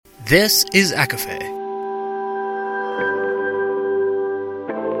This is Akafe.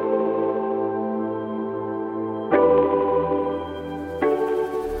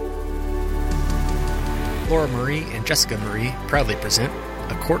 Laura Marie and Jessica Marie proudly present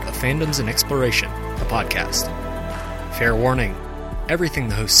A Court of Fandoms and Exploration, a podcast. Fair warning, everything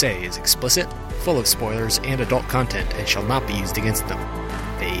the hosts say is explicit, full of spoilers and adult content, and shall not be used against them.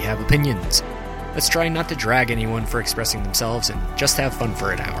 They have opinions. Let's try not to drag anyone for expressing themselves and just have fun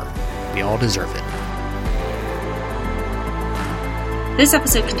for an hour. We all deserve it. This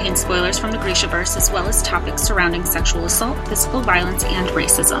episode contains spoilers from the Grishaverse as well as topics surrounding sexual assault, physical violence, and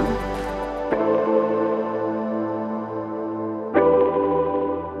racism.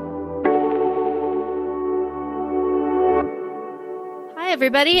 Hi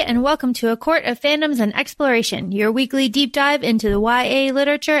everybody, and welcome to A Court of Fandoms and Exploration, your weekly deep dive into the YA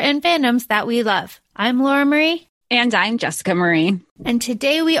literature and fandoms that we love. I'm Laura Marie. And I'm Jessica Marie. And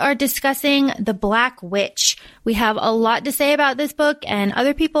today we are discussing The Black Witch. We have a lot to say about this book, and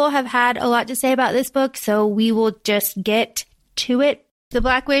other people have had a lot to say about this book, so we will just get to it. The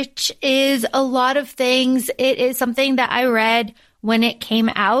Black Witch is a lot of things. It is something that I read when it came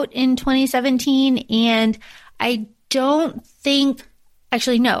out in 2017, and I don't think...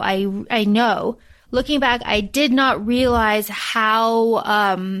 Actually, no, I know. Looking back, I did not realize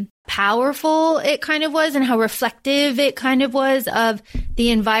how powerful it kind of was and how reflective it kind of was of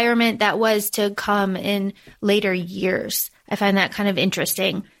the environment that was to come in later years. I find that kind of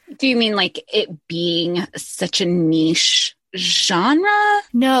interesting. Do you mean like it being such a niche genre?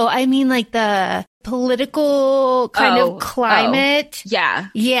 No, I mean like the political kind of climate. Yeah.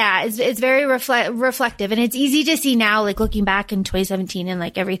 Yeah, it's very reflective, and it's easy to see now, like looking back in 2017 and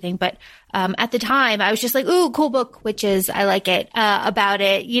like everything. But at the time, I was just like, ooh, cool book, witches. I like it about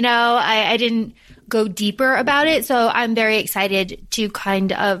it. You know, I didn't go deeper about it. So I'm very excited to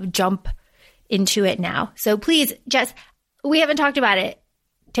kind of jump into it now. So please, Jess, we haven't talked about it.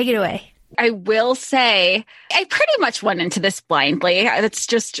 Take it away. I will say I pretty much went into this blindly. That's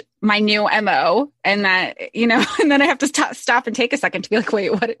just my new MO. And that, you know, and then I have to stop and take a second to be like, wait,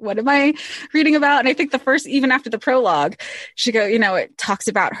 what am I reading about? And I think the first, even after the prologue, it talks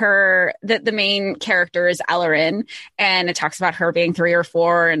about her, that the main character is Ellerin, and it talks about her being 3 or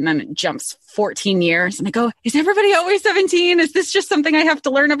 4, and then it jumps 14 years. And I go, is everybody always 17? Is this just something I have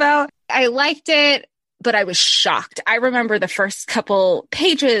to learn about? I liked it, but I was shocked. I remember the first couple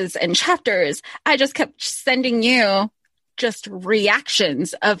pages and chapters, I just kept sending you just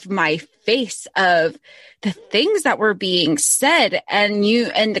reactions of my face of the things that were being said and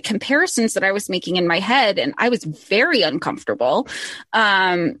the comparisons that I was making in my head. And I was very uncomfortable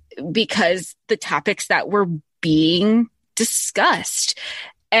because the topics that were being discussed.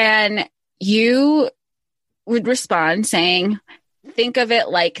 And you would respond saying, think of it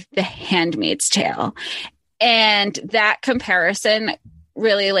like The Handmaid's Tale. And that comparison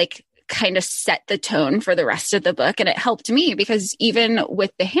really kind of set the tone for the rest of the book. And it helped me because even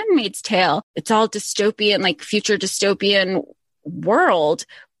with The Handmaid's Tale, it's all dystopian, future dystopian world.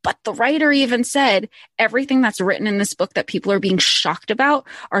 But the writer even said everything that's written in this book that people are being shocked about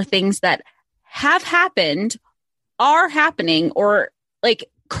are things that have happened, are happening, or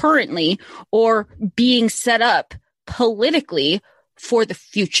currently, or being set up politically for the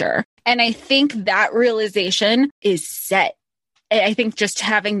future. And I think that realization is set. I think just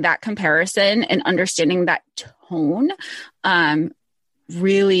having that comparison and understanding that tone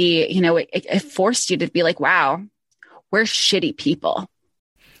really, it forced you to be like, wow, we're shitty people.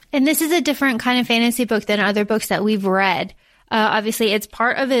 And this is a different kind of fantasy book than other books that we've read. Obviously, it's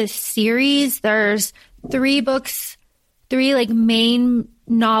part of a series. There's 3 books, 3 main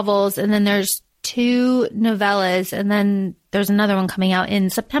novels, and then there's 2 novellas, and then there's another one coming out in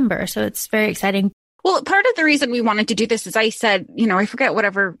September. So it's very exciting. Well, part of the reason we wanted to do this is I said, I forget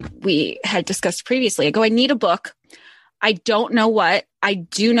whatever we had discussed previously. I go, I need a book. I don't know what. I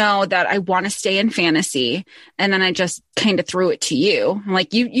do know that I want to stay in fantasy. And then I just kind of threw it to you. I'm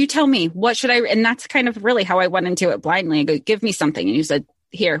like, you tell me, what should I? And that's kind of really how I went into it blindly. I go, give me something. And you said,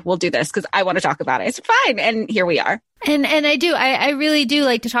 here, we'll do this because I want to talk about it. I said, fine. And here we are. And I do. I really do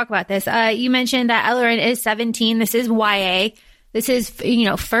like to talk about this. You mentioned that Ellerin is 17. This is YA. This is,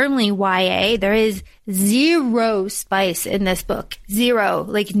 firmly YA. There is 0 spice in this book. 0,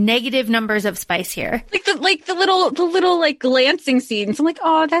 negative numbers of spice here. The little glancing scenes. I'm like,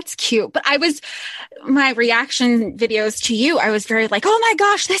 oh, that's cute. But my reaction videos to you, I was very oh my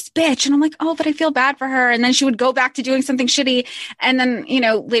gosh, this bitch. And I'm like, oh, but I feel bad for her. And then she would go back to doing something shitty. And then,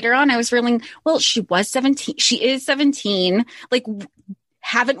 later on I was feeling, well, she was 17. She is 17.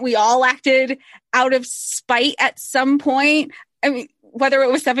 Haven't we all acted out of spite at some point? I mean, whether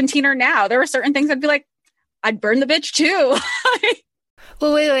it was 17 or now, there were certain things I'd be like, I'd burn the bitch too.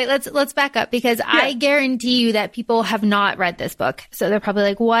 Well, wait. Let's back up because I guarantee you that people have not read this book. So they're probably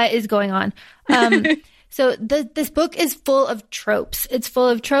like, what is going on? So this book is full of tropes. It's full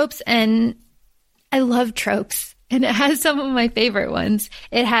of tropes, and I love tropes. And it has some of my favorite ones.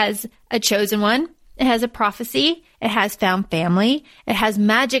 It has a chosen one. It has a prophecy. It has found family. It has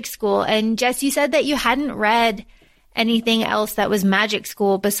magic school. And Jess, you said that you hadn't read anything else that was magic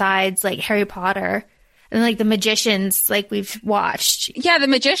school besides like Harry Potter and like the Magicians, like we've watched. Yeah, the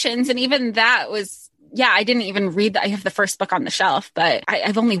Magicians. And even that was, I didn't even read that. I have the first book on the shelf, but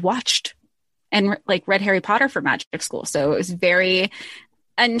I've only watched and like read Harry Potter for magic school. So it was very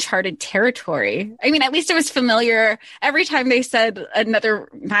uncharted territory. I mean, at least it was familiar. Every time they said another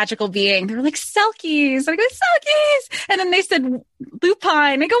magical being, they were like, Selkies. I go, Selkies. And then they said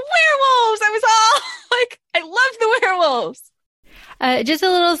lupine. I go, werewolves. I was all like, I loved the werewolves. Just a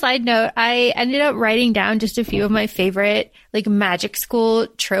little side note, I ended up writing down just a few of my favorite like magic school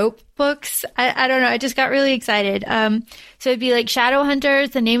trope books. I don't know. I just got really excited. So it'd be like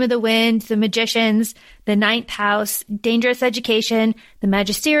Shadowhunters, The Name of the Wind, The Magicians, The Ninth House, Dangerous Education, The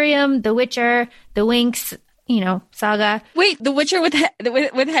Magisterium, The Witcher, The Winx, saga. Wait, The Witcher with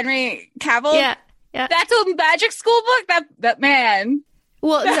Henry Cavill? Yeah. That's a magic school book? That man.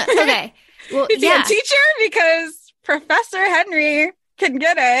 Well, okay. Well, is he a teacher? Because Professor Henry can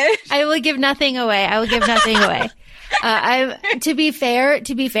get it. I will give nothing away. To be fair,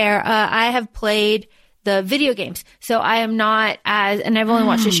 I have played the video games, so I am not and I've only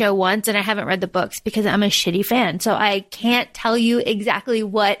watched the show once, and I haven't read the books because I'm a shitty fan. So I can't tell you exactly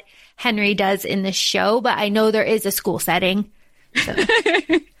what Henry does in the show, but I know there is a school setting. So.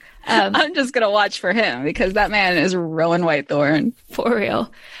 I'm just going to watch for him because that man is Rowan Whitethorn. For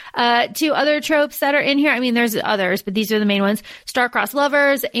real. Two other tropes that are in here. I mean, there's others, but these are the main ones. Star-crossed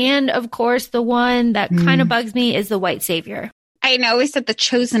lovers. And of course, the one that kind of bugs me is the white savior. I know we said the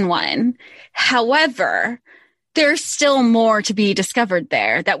chosen one. However, there's still more to be discovered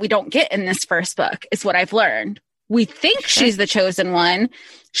there that we don't get in this first book, is what I've learned. We think she's the chosen one.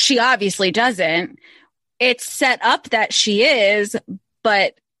 She obviously doesn't. It's set up that she is,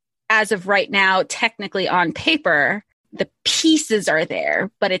 but as of right now, technically on paper, the pieces are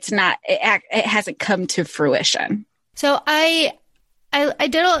there, but it's not, it hasn't come to fruition. So I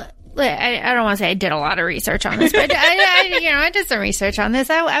did I don't want to say I did a lot of research on this, but I did some research on this.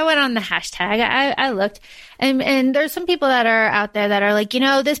 I went on the hashtag. I looked, and there's some people that are out there that are like,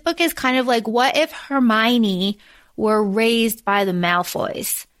 this book is kind of like, what if Hermione were raised by the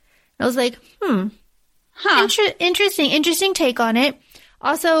Malfoys? I was like, interesting take on it.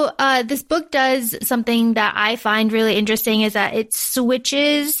 Also, this book does something that I find really interesting is that it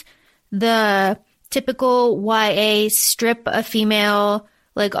switches the typical YA strip a female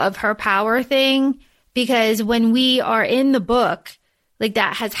like of her power thing, because when we are in the book, like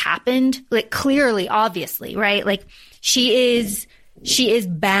that has happened, like clearly, obviously, right? Like she is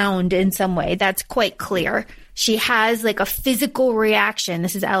bound in some way. That's quite clear. She has like a physical reaction.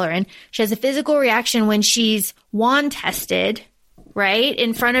 This is Ellerin. She has a physical reaction when she's wand tested, right?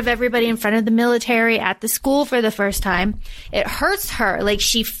 In front of everybody, in front of the military at the school for the first time. It hurts her. Like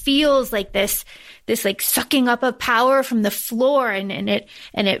she feels like this like sucking up of power from the floor, and it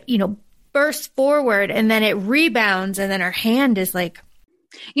bursts forward, and then it rebounds, and then her hand is like,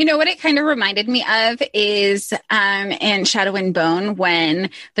 what it kind of reminded me of is in Shadow and Bone when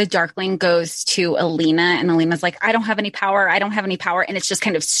the Darkling goes to Alina, and Alina's like, I don't have any power. And it's just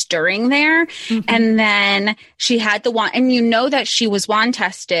kind of stirring there. Mm-hmm. And then she had the wand, and that she was wand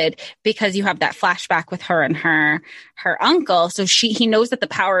tested because you have that flashback with her and her uncle. So he knows that the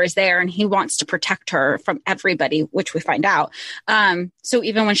power is there, and he wants to protect her from everybody, which we find out. So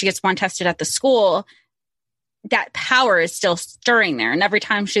even when she gets wand tested at the school, that power is still stirring there. And every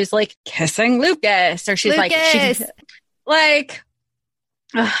time she's like kissing Lucas, or she's like,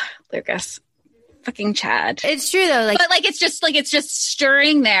 Lucas, fucking Chad. It's true though. But it's just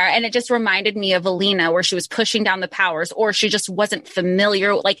stirring there. And it just reminded me of Alina, where she was pushing down the powers, or she just wasn't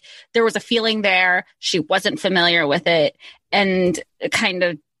familiar. Like there was a feeling there. She wasn't familiar with it and kind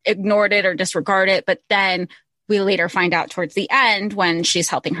of ignored it or disregarded it. But then we later find out towards the end when she's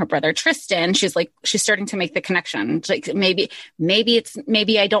helping her brother Tristan, she's starting to make the connection. It's like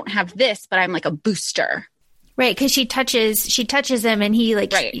maybe I don't have this, but I'm like a booster. Right, because she touches him, and he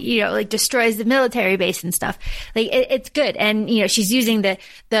destroys the military base and stuff. Like it's good, and she's using the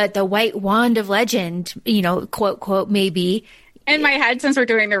white wand of legend, quote maybe. In my head, since we're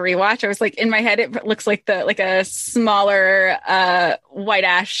doing the rewatch, I was like, in my head, it looks like a smaller white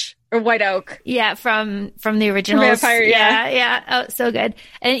ash or White Oak. Yeah, from the originals. Vampire, yeah. Yeah. Oh, so good.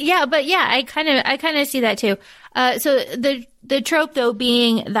 And I kind of see that too. So the trope though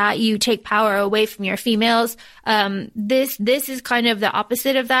being that you take power away from your females, this is kind of the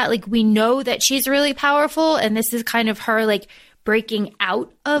opposite of that. Like, we know that she's really powerful, and this is kind of her like breaking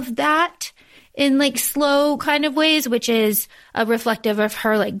out of that in like slow kind of ways, which is reflective of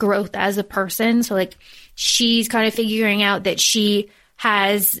her like growth as a person. So like, she's kind of figuring out that she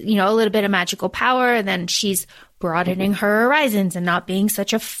has, a little bit of magical power, and then she's broadening her horizons and not being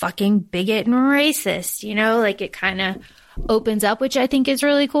such a fucking bigot and racist, like it kind of opens up, which I think is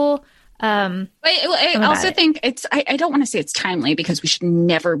really cool. I also think I don't want to say it's timely, because we should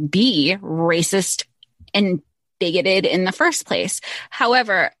never be racist and bigoted in the first place.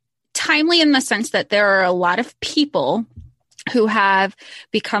 However, timely in the sense that there are a lot of people who have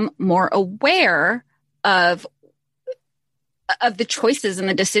become more aware of the choices and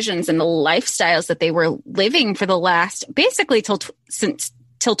the decisions and the lifestyles that they were living for the last, basically till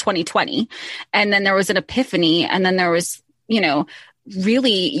 2020. And then there was an epiphany. And then there was,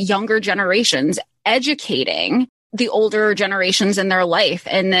 really younger generations educating the older generations in their life.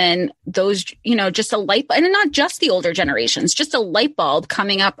 And then those, just a light bulb, and not just the older generations, just a light bulb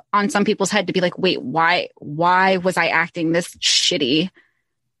coming up on some people's head to be like, wait, why was I acting this shitty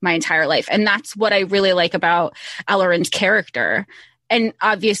my entire life? And that's what I really like about Elloren's character. And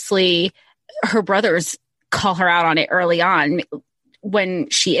obviously her brothers call her out on it early on when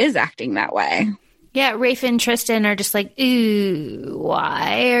she is acting that way. Yeah, Rafe and Tristan are just like, ooh,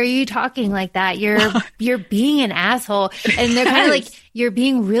 why are you talking like that? You're being an asshole. And they're kind of like, you're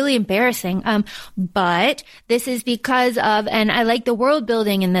being really embarrassing. But this is because of, and I like the world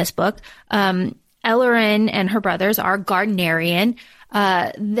building in this book. Elloren and her brothers are Gardnerian.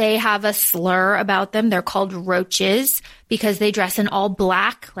 They have a slur about them. They're called roaches because they dress in all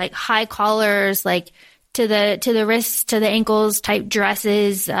black, like high collars, like to the wrists, to the ankles type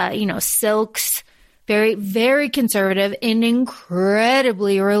dresses, silks, very, very conservative and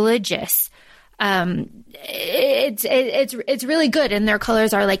incredibly religious. It's really good. And their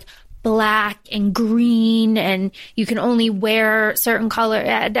colors are like black and green, and you can only wear certain color.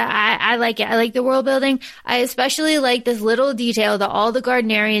 I like it. I like the world building. I especially like this little detail that all the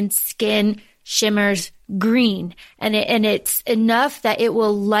Gardnerian skin shimmers green, and it's enough that it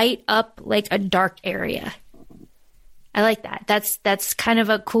will light up like a dark area. I like that. That's kind of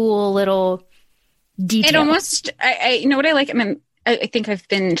a cool little detail. It almost, I what I like. I mean, I think I've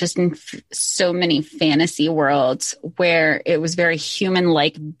been just in so many fantasy worlds where it was very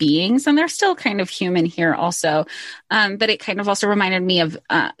human-like beings, and they're still kind of human here also. But it kind of also reminded me of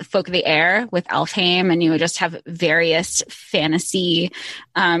Folk of the Air with Elfhame, and you would just have various fantasy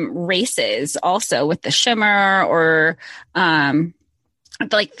races also with the Shimmer, or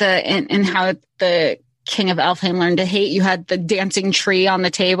like and how the King of Elfhame learned to hate. You had the dancing tree on the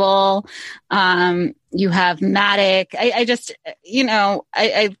table. You have Matic. I just,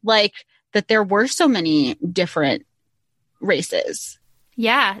 I like that there were so many different races.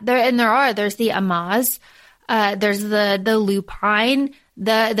 Yeah, there's the Amaz, there's the Lupine,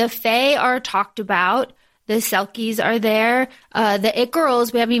 the Fae are talked about, the Selkies are there, the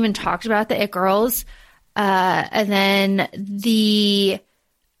Icarals, we haven't even talked about the Icarals, and then the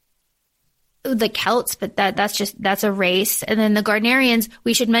Celts, but that's a race. And then the Gardnerians,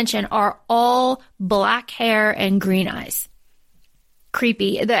 we should mention, are all black hair and green eyes.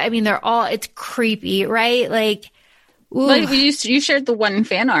 Creepy. It's creepy, right? Like, ooh. Like you shared the one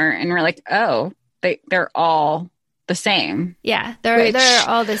fan art and we're like, oh, they're all the same. Yeah, they're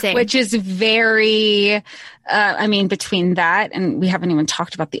all the same. Which is very, between that and we haven't even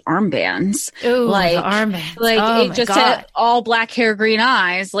talked about the armbands. Ooh, the armbands. Like it just had all black hair, green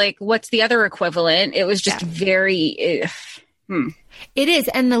eyes. Like, what's the other equivalent? It was just very. It is,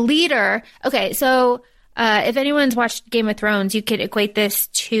 and the leader. Okay, so if anyone's watched Game of Thrones, you could equate this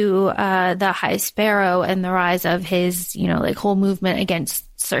to the High Sparrow and the rise of his, whole movement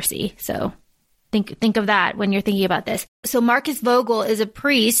against Cersei. So. Think of that when you're thinking about this. So Marcus Vogel is a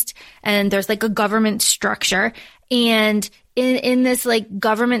priest, and there's like a government structure. And in this like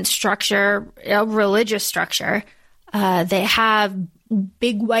government structure, a religious structure, they have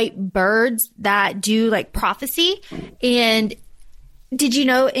big white birds that do like prophecy. And did you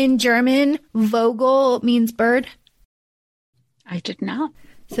know in German, Vogel means bird? I did not.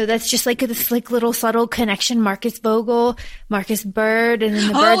 So that's just like this like little subtle connection. Marcus Vogel, Marcus Bird, and then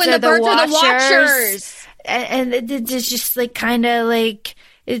the birds are the watchers. And it's just like kind of like,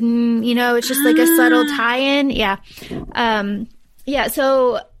 it's just like a subtle tie-in. Yeah.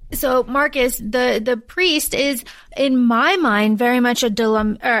 So So Marcus, the priest, is, in my mind, very much a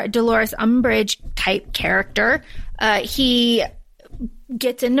Dolores Umbridge type character. He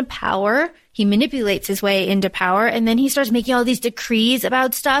gets into power. He manipulates his way into power. And then he starts making all these decrees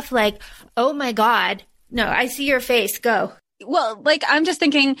about stuff like, oh my God. No, I see your face. Go. Well, like, I'm just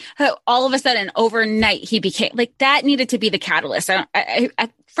thinking how all of a sudden overnight he became like, that needed to be the catalyst.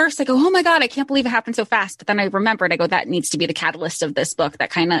 At first I go, oh my God, I can't believe it happened so fast. But then I remembered, I go, that needs to be the catalyst of this book that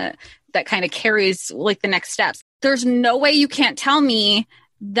kind of carries like the next steps. There's no way you can't tell me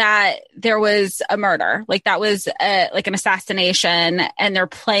that there was a murder, like that was like an assassination, and they're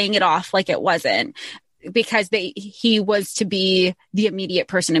playing it off like it wasn't, because he was to be the immediate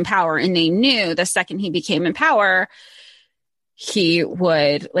person in power. And they knew the second he became in power, he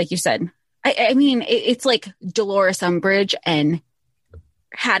would, like you said, I mean, it's like Dolores Umbridge and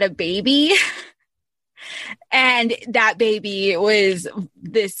had a baby and that baby was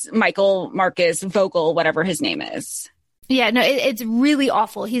this Michael Marcus Vogel, whatever his name is. Yeah, no, it's really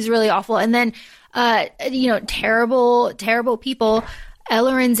awful. He's really awful. And then, terrible, terrible people.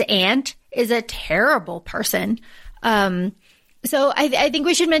 Elloren's aunt is a terrible person. So I think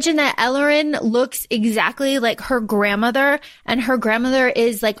we should mention that Elloren looks exactly like her grandmother, and her grandmother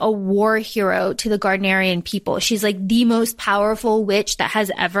is like a war hero to the Gardnerian people. She's like the most powerful witch that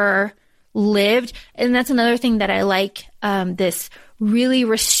has ever lived. And that's another thing that I like, this really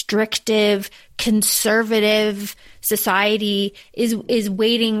restrictive, conservative society is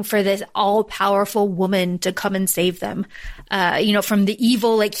waiting for this all-powerful woman to come and save them, from the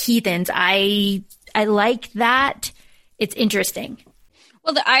evil, like, heathens. I like that. It's interesting.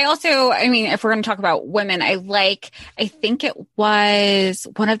 Well, I mean, if we're going to talk about women, I think it was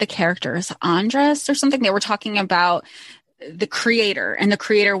one of the characters, Andras or something. They were talking about the creator, and the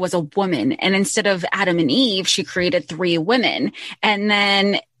creator was a woman. And instead of Adam and Eve, she created 3 women. And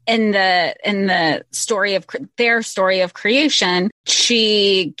then in the story of their story of creation,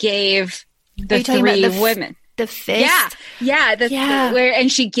 she gave the 3 women the fist.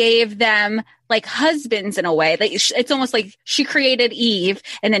 And she gave them like husbands in a way. Like, it's almost like she created Eve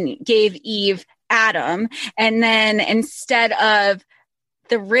and then gave Eve Adam. And then instead of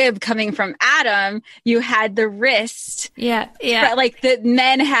the rib coming from Adam, you had the wrist. Yeah. But like the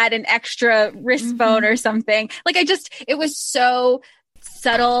men had an extra wrist bone or something. Like, it was so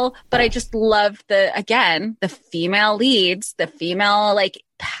subtle, but I just loved the female leads, the female like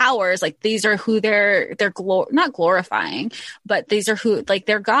powers. Like, these are who they're not glorifying, but these are who, like,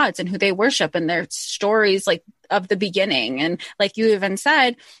 they're gods and who they worship, and their stories like of the beginning. And like you even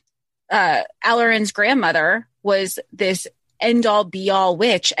said, Elloren's grandmother was this end all be all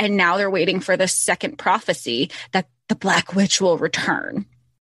witch, and now they're waiting for the second prophecy that the Black Witch will return.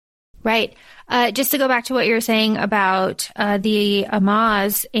 Right. Just to go back to what you were saying about the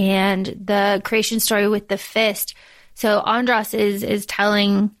Amaz and the creation story with the fist. So Andras is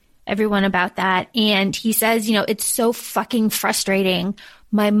telling everyone about that. And he says, it's so fucking frustrating.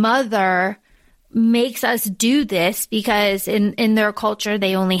 My mother makes us do this because in their culture,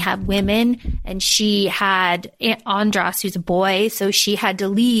 they only have women, and she had Andras, who's a boy. So she had to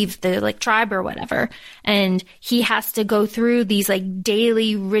leave the like tribe or whatever. And he has to go through these like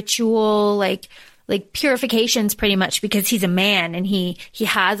daily ritual, like purifications pretty much, because he's a man, and he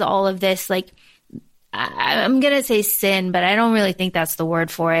has all of this, like, I'm going to say sin, but I don't really think that's the word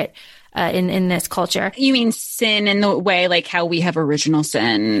for it. In this culture. You mean sin in the way like how we have original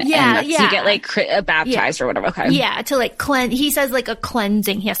sin? Yeah. You get like baptized or whatever. Okay. Yeah, to like cleanse. He says like a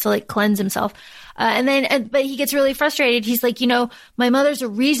cleansing. He has to like cleanse himself. But he gets really frustrated. He's like, my mother's a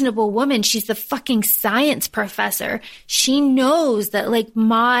reasonable woman. She's the fucking science professor. She knows that like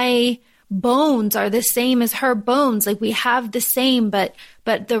my bones are the same as her bones. Like, we have the same, but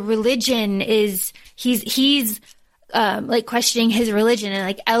the religion is, he's like questioning his religion, and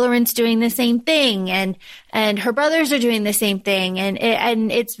like Elloren's doing the same thing, and her brothers are doing the same thing,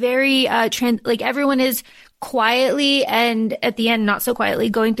 and it's very like everyone is quietly, and at the end not so quietly,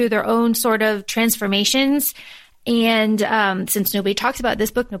 going through their own sort of transformations. And since nobody talks about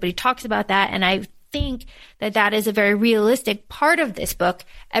this book, nobody talks about that, and I think that is a very realistic part of this book.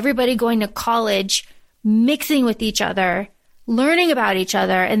 Everybody going to college, mixing with each other, learning about each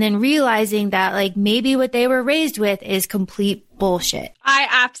other, and then realizing that like maybe what they were raised with is complete bullshit.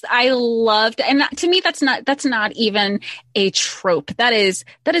 I loved, and to me that's not even a trope. That is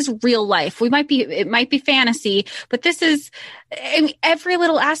real life. It might be fantasy, but this is, I mean, every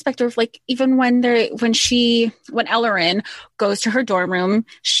little aspect of like, even when Elloren goes to her dorm room,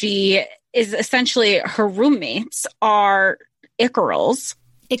 she is essentially, her roommates are Icarals.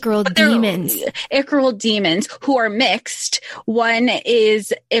 Icaral demons. Icaral demons who are mixed. One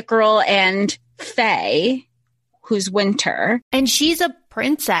is Icaral and Fae, who's winter. And she's a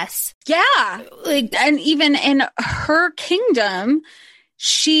princess. Yeah. And even in her kingdom,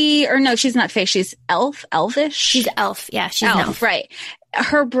 she's not Fae, she's elfish. She's elf. Yeah, she's an elf. Right.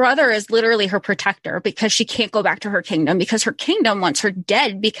 Her brother is literally her protector because she can't go back to her kingdom because her kingdom wants her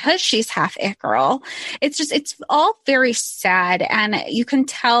dead because she's half Icaral. It's all very sad. And you can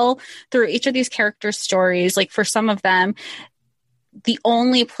tell through each of these characters' stories, like for some of them, the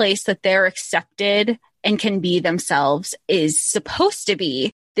only place that they're accepted and can be themselves is supposed to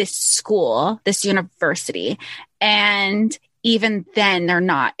be this school, this university. And even then they're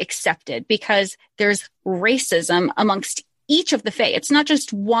not accepted because there's racism amongst each of the Fae. It's not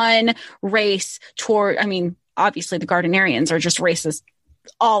just one race obviously the Gardnerians are just racist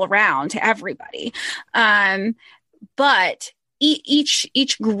all around to everybody. But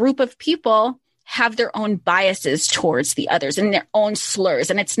each group of people have their own biases towards the others and their own slurs.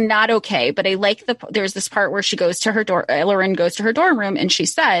 And it's not okay. But I like there's this part where Elloren goes to her dorm room and she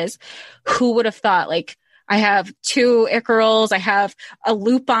says, who would have thought, like, I have 2 Icarals. I have a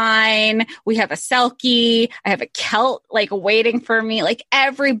Lupine. We have a Selkie. I have a Celt, like, waiting for me. Like,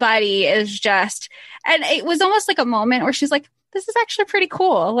 everybody is just, and it was almost like a moment where she's like, this is actually pretty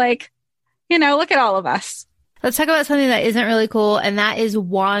cool. Like, look at all of us. Let's talk about something that isn't really cool. And that is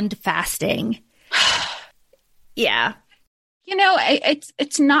wand fasting. Yeah.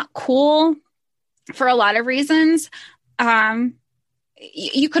 It's not cool for a lot of reasons.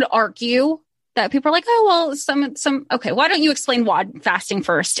 You could argue that people are like, oh, well, okay, why don't you explain wand fasting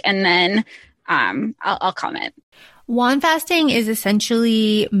first? And then I'll comment. Wand fasting is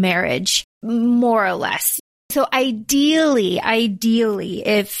essentially marriage, more or less. So ideally,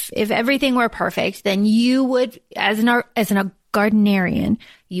 if everything were perfect, then you would, as a Gardnerian,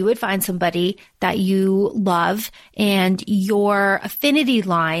 you would find somebody that you love and your affinity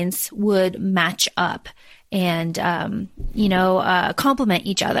lines would match up and, complement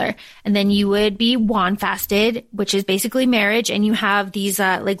each other. And then you would be wand fasted, which is basically marriage. And you have these,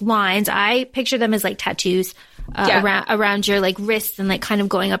 lines. I picture them as like tattoos, around your like wrists and like kind of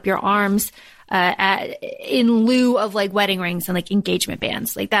going up your arms, in lieu of like wedding rings and like engagement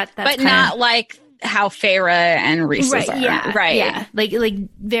bands like that. But not like how Feyre and Rhys's are. Yeah, right. Yeah. Like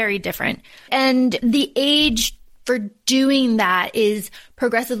very different. And the age for doing that is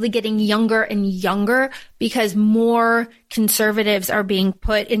progressively getting younger and younger because more conservatives are being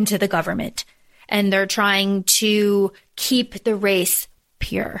put into the government and they're trying to keep the race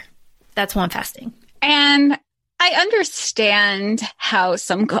pure. That's wand fasting. And I understand how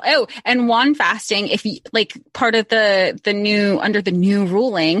and wand fasting, if you like part of under the new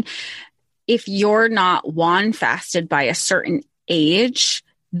ruling, if you're not wand fasted by a certain age,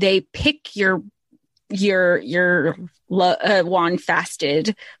 they pick your wand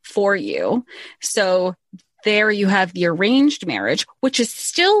fasted for you. So there you have the arranged marriage, which is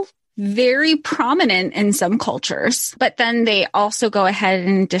still very prominent in some cultures. But then they also go ahead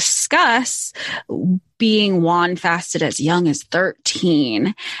and discuss being wand fasted as young as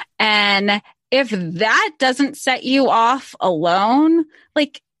 13. And if that doesn't set you off alone,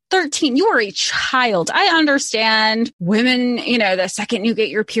 like 13, you are a child. I understand women, the second you get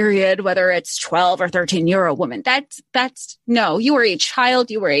your period, whether it's 12 or 13, you're a woman. No, you are a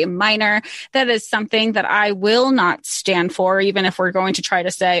child. You are a minor. That is something that I will not stand for, even if we're going to try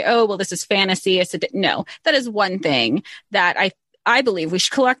to say, oh, well, this is fantasy. No, that is one thing that I believe we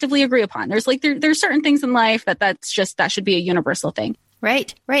should collectively agree upon. There's there's certain things in life that should be a universal thing.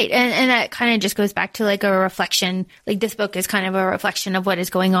 Right. And that kind of just goes back to like a reflection, like this book is kind of a reflection of what is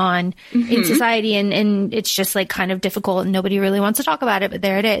going on in society. And it's just like kind of difficult and nobody really wants to talk about it, but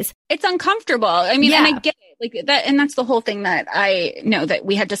there it is. It's uncomfortable. I mean, and I get it like that. And that's the whole thing that I know that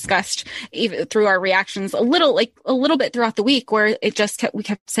we had discussed even through our reactions a little bit throughout the week where we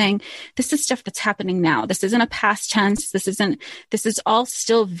kept saying, this is stuff that's happening now. This isn't a past tense. This is all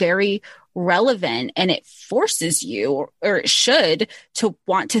still very relevant, and it forces you, or it should, to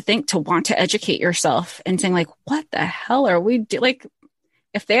want to think, to want to educate yourself and saying like, what the hell are we doing? Like,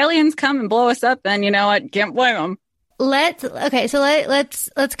 if the aliens come and blow us up, then you know what? Can't blame them. Let's kind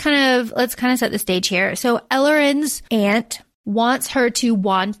of set the stage here. So Elloren's aunt wants her to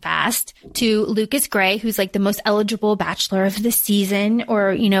wand fast to Lucas Grey, who's like the most eligible bachelor of the season,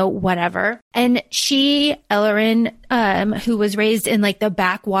 or, whatever. And Elloren, who was raised in like the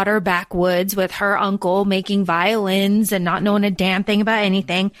backwoods with her uncle making violins and not knowing a damn thing about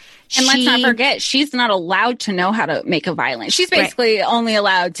anything. And let's not forget, she's not allowed to know how to make a violin. She's basically only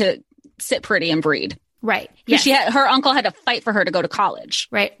allowed to sit pretty and breed. Right. Yes. Her uncle had to fight for her to go to college.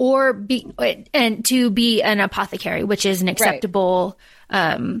 Right. And to be an apothecary, which is an acceptable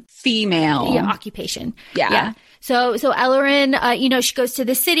female occupation. Yeah. So Ellerin, she goes to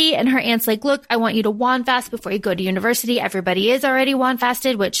the city and her aunt's like, look, I want you to wand fast before you go to university. Everybody is already wand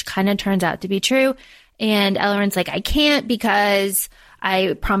fasted, which kind of turns out to be true. And Ellerin's like, I can't because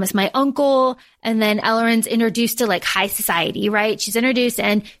I promised my uncle. And then Ellerin's introduced to like high society, right? She's introduced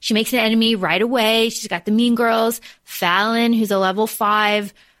and she makes an enemy right away. She's got the mean girls, Fallon, who's a level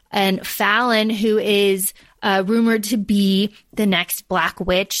 5, and Fallon, who is rumored to be the next Black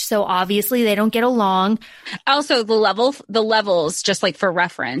Witch. So obviously they don't get along. Also, the levels, just like for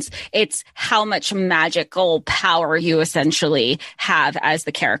reference, it's how much magical power you essentially have as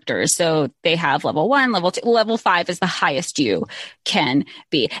the characters. So they have level 1, level 2, level 5 is the highest you can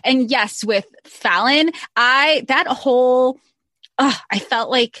be. And yes, with Fallon, I felt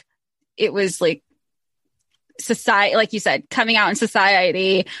like it was like society, like you said, coming out in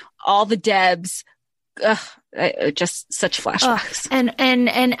society, all the Debs, just such flashbacks. And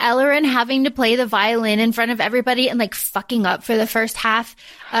Ellerin having to play the violin in front of everybody and like fucking up for the first half.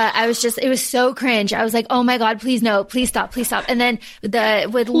 It was so cringe. I was like, oh my God, please no, please stop. And then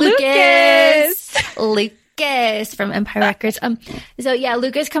with Lucas from Empire Records.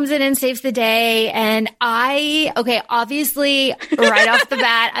 Lucas comes in and saves the day. And obviously right off the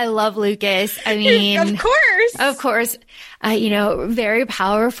bat, I love Lucas. I mean, of course, very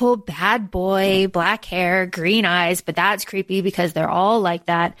powerful, bad boy, black hair, green eyes, but that's creepy because they're all like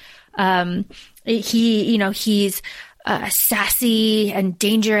that. He's sassy and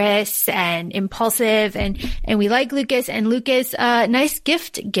dangerous and impulsive and we like Lucas, and Lucas, nice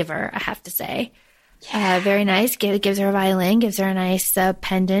gift giver, I have to say. Yeah. Very nice. Gives her a violin, gives her a nice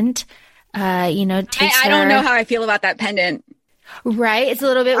pendant. I don't know how I feel about that pendant. Right? It's a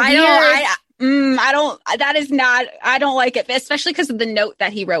little bit weird. I don't like it, especially because of the note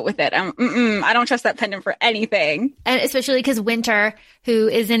that he wrote with it. I don't trust that pendant for anything. And especially because Winter, who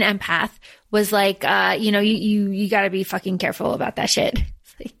is an empath, was like, you got to be fucking careful about that shit.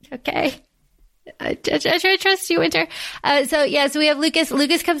 It's like, okay. I trust you, Winter. So we have Lucas.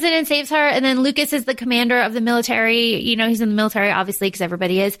 Lucas comes in and saves her, and then Lucas is the commander of the military. He's in the military, obviously, because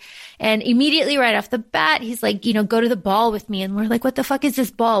everybody is. And immediately, right off the bat, he's like, go to the ball with me. And we're like, what the fuck is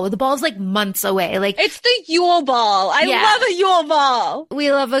this ball? Well, the ball's like months away. Like, it's the Yule Ball. I love a Yule Ball.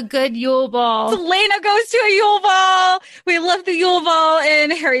 We love a good Yule Ball. Selena goes to a Yule Ball. We love the Yule Ball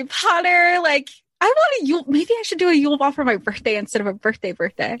in Harry Potter. Like, I want a Yule. Maybe I should do a Yule Ball for my birthday instead of a birthday.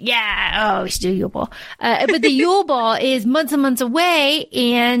 Yeah. Oh, we should do a Yule Ball. But the Yule Ball is months and months away.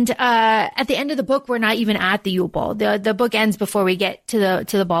 And at the end of the book, we're not even at the Yule Ball. The book ends before we get to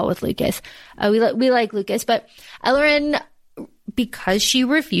the ball with Lucas. We like Lucas, but Ellerin, because she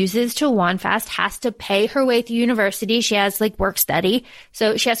refuses to wand fast, has to pay her way through university. She has like work study.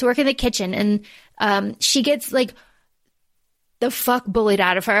 So she has to work in the kitchen, and she gets like the fuck bullied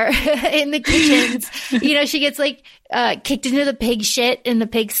out of her in the kitchens. She gets like kicked into the pig shit and the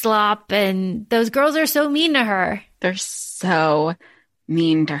pig slop, and those girls are so mean to her. They're so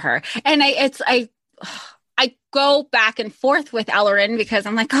mean to her. And I go back and forth with Ellerin because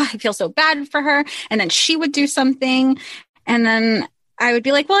I'm like, oh, I feel so bad for her. And then she would do something, and then I would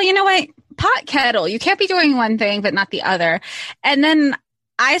be like, well, you know what? Pot kettle. You can't be doing one thing but not the other. And then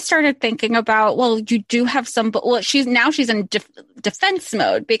I started thinking about, well, you do have she's in defense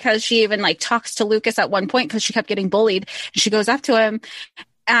mode, because she even like talks to Lucas at one point because she kept getting bullied. And she goes up to him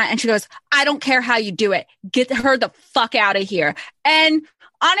and she goes, I don't care how you do it. Get her the fuck out of here. And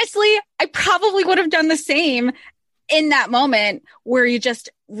honestly, I probably would have done the same in that moment where you just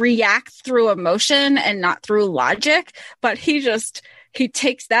react through emotion and not through logic. But he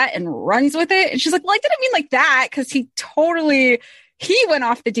takes that and runs with it. And she's like, well, I didn't mean like that, because he went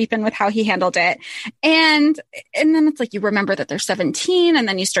off the deep end with how he handled it. And then it's like, you remember that they're 17, and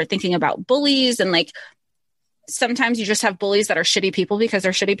then you start thinking about bullies, and like, sometimes you just have bullies that are shitty people because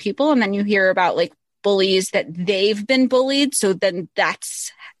they're shitty people. And then you hear about like bullies that they've been bullied. So then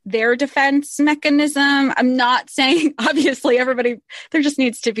that's their defense mechanism. I'm not saying, obviously, there just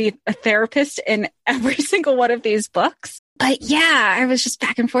needs to be a therapist in every single one of these books. But yeah, I was just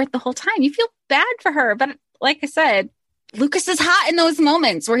back and forth the whole time. You feel bad for her. But like I said, Lucas is hot in those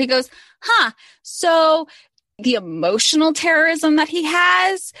moments where he goes, so the emotional terrorism that he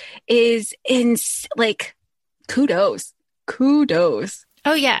has is in like, kudos.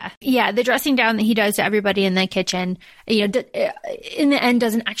 Oh yeah. Yeah. The dressing down that he does to everybody in the kitchen, in the end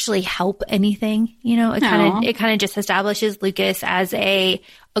doesn't actually help anything. It kind of just establishes Lucas as a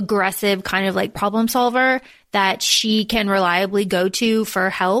aggressive kind of like problem solver that she can reliably go to for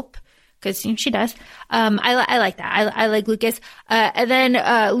help. because she does. I like that. I like Lucas. And then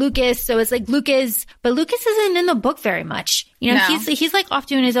Lucas. So it's like Lucas, but Lucas isn't in the book very much. You know, No. he's like off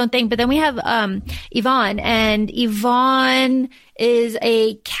doing his own thing. But then we have Yvonne, and Yvonne is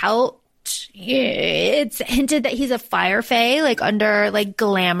a Celt. It's hinted that he's a fire fae, like under like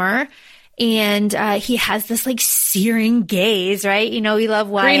glamour. And he has this like searing gaze, right? You know, we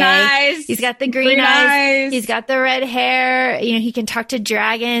love YA. Green eyes. He's got the green eyes. He's got the red hair. You know, he can talk to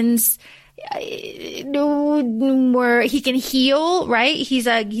dragons. Where he can heal, right? He's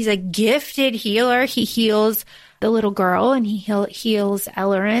a gifted healer. He heals the little girl, and he heals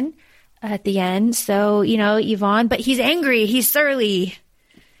Ellerin at the end. So, you know, Yvonne, but he's angry. He's surly.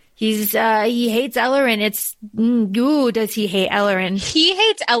 He hates Ellerin. Does he hate Ellerin? He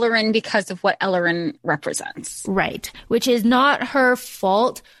hates Ellerin because of what Ellerin represents. Right. Which is not her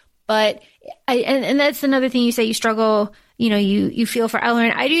fault, but and that's another thing you say you struggle, you know, you feel for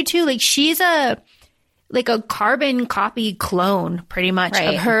Ellerin. I do too. Like she's a carbon copy clone pretty much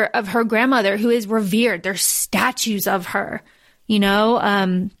of her grandmother who is revered. There's statues of her, you know,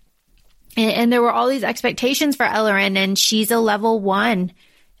 and there were all these expectations for Ellerin, and she's a level 1.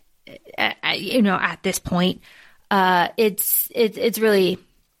 You know, at this point, it's really,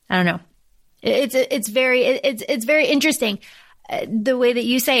 I don't know. It's very interesting the way that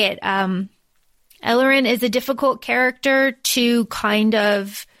you say it. Ellerin is a difficult character to kind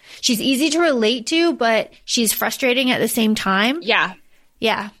of. She's easy to relate to, but she's frustrating at the same time. Yeah,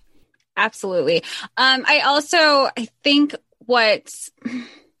 absolutely. I think what's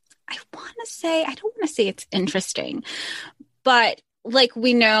I don't want to say it's interesting, but. Like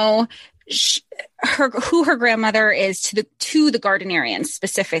we know who her grandmother is to the Gardenerians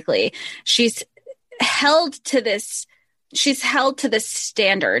specifically. She's held to this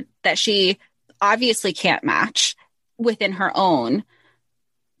standard that she obviously can't match within her own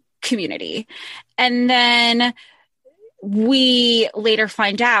community. And then we later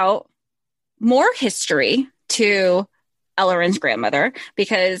find out more history to Ellerin's grandmother,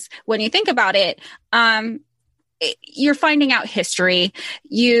 because when you think about it, you're finding out history.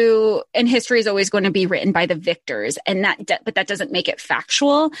 And history is always going to be written by the victors, and but that doesn't make it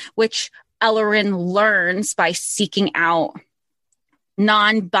factual, which Ellerin learns by seeking out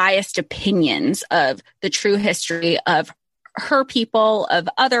non-biased opinions of the true history of her people, of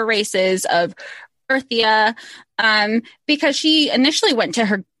other races, of Earthia, because she initially went to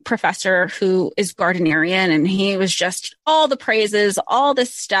her professor who is Gardenerian, and he was just all the praises, all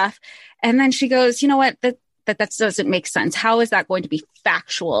this stuff. And then she goes, you know what, that doesn't make sense. How is that going to be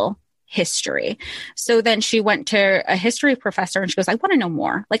factual history? So then she went to a history professor, and she goes, I want to know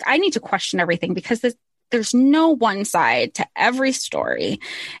more. Like, I need to question everything, because there's no one side to every story,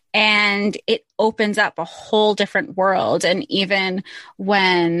 and it opens up a whole different world. And even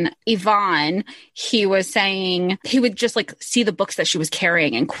when Yvonne, he was saying he would just like see the books that she was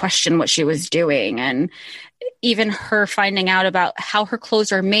carrying and question what she was doing. And even her finding out about how her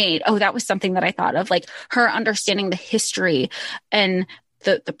clothes are made. Oh, that was something that I thought of, like her understanding the history and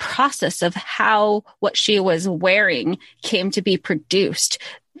the process of how what she was wearing came to be produced.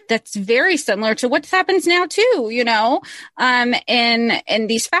 That's very similar to what happens now too, you know, in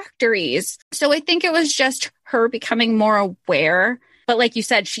these factories. So I think it was just her becoming more aware. But like you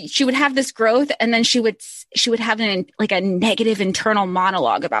said, she would have this growth, and then she would have a negative internal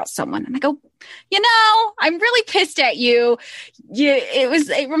monologue about someone. And I go, you know, I'm really pissed at you.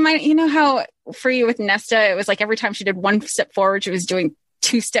 It reminded, you know how for you with Nesta, it was like every time she did one step forward, she was doing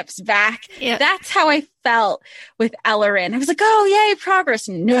 2 steps back. Yeah. That's how I felt with Ellerin. I was like, oh, yay, progress.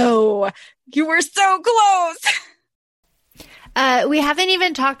 No, you were so close. We haven't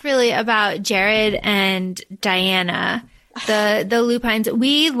even talked really about Jared and Diana, the Lupines.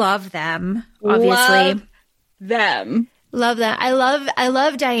 We love them, obviously. Love them. I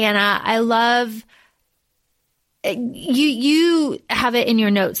love Diana. I love you have it in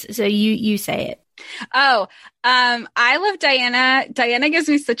your notes, so you say it. Oh, I love Diana. Diana gives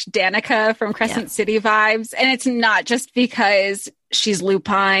me such Danica from Crescent City vibes. And it's not just because she's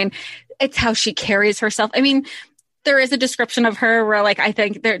Lupine. It's how she carries herself. I mean, there is a description of her where, like, I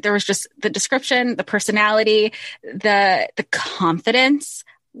think there was just the description, the personality, the confidence.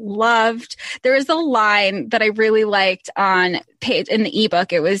 Loved. There is a line that I really liked in the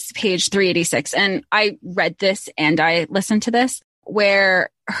ebook. It was page 386. And I read this and I listened to this, where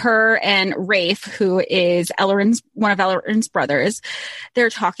her and Rafe, who is one of Ellerin's brothers, they're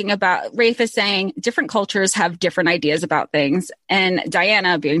talking about, Rafe is saying different cultures have different ideas about things. And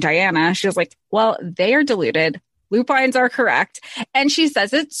Diana, being Diana, she was like, well, they are deluded. lupines are correct. And she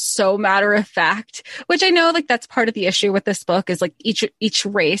says it so matter of fact, which I know like that's part of the issue with this book is like each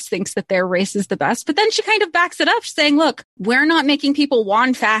race thinks that their race is the best. But then she kind of backs it up saying, look, we're not making people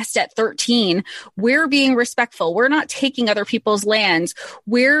wand fast at 13. We're being respectful. We're not taking other people's lands.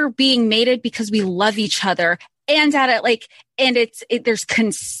 We're being mated because we love each other. And at it like, and there's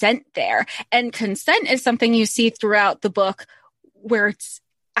consent there. And consent is something you see throughout the book where it's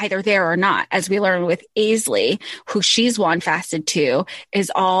either there or not, as we learn with Aisley, who she's wand fasted to,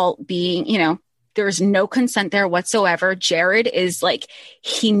 is all being, you know, there's no consent there whatsoever. Jared is like,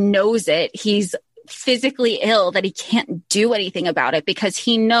 he knows it. He's physically ill that he can't do anything about it because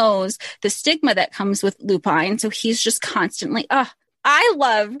he knows the stigma that comes with lupine. So he's just constantly, I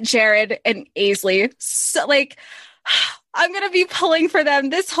love Jared and Aisley. So like, I'm going to be pulling for them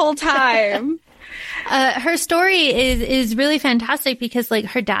this whole time. Her story is really fantastic because like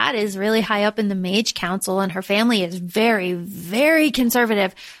her dad is really high up in the Mage Council and her family is very, very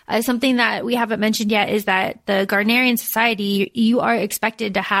conservative. Something that we haven't mentioned yet is that the Gardnerian Society, you are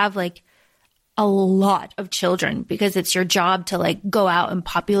expected to have like a lot of children because it's your job to like go out and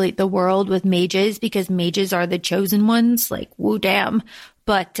populate the world with mages because mages are the chosen ones. Like, woo damn.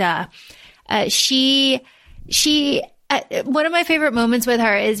 But she one of my favorite moments with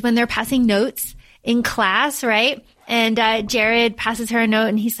her is when they're passing notes in class, right? And Jared passes her a note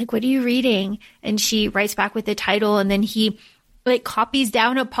and he's like, what are you reading? And she writes back with the title and then he like copies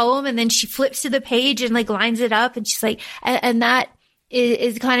down a poem and then she flips to the page and like lines it up and she's like, and that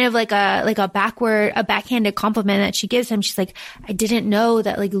is kind of like a backhanded compliment that she gives him. She's like, I didn't know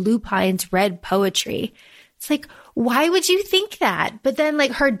that like lupines read poetry. It's like, why would you think that? But then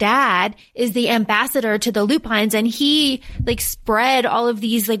like her dad is the ambassador to the lupines and he like spread all of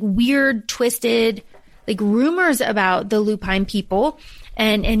these like weird, twisted like rumors about the lupine people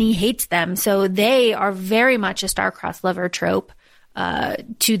and he hates them. So they are very much a star-crossed lover trope,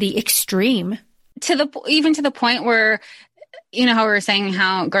 to the extreme. Even to the point where, you know how we were saying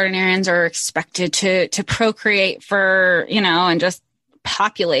how Gardnerians are expected to procreate for, you know, and just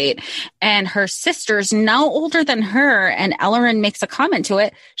populate. And her sister's now older than her. And Ellerin makes a comment to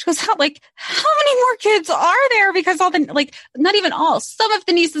it. She goes, how many more kids are there? Because all the, like, not even all, some of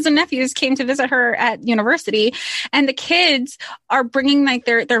the nieces and nephews came to visit her at university and the kids are bringing like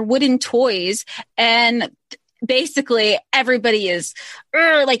their wooden toys and basically everybody is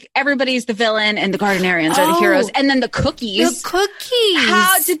everybody's the villain and the Gardnerians are the heroes. And then the cookies.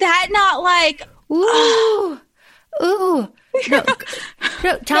 How did that not like, Ooh. No,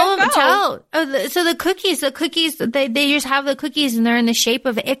 tell them. So the cookies, they just have the cookies and they're in the shape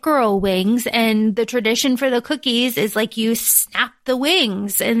of Icaro wings. And the tradition for the cookies is like you snap the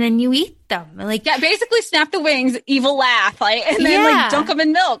wings and then you eat them. Like, yeah, basically snap the wings, evil laugh, like, and then like dunk them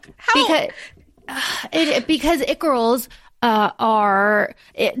in milk. How? Because Icaros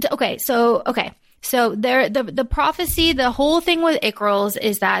So the prophecy, the whole thing with Icaros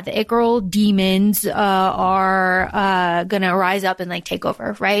is that the Icaral demons are gonna rise up and like take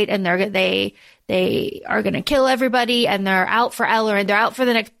over, right? And they are gonna kill everybody, and they're out for Ellerin. They're out for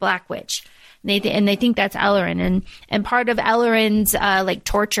the next Black Witch. And they think that's Ellerin. And part of Ellerin's like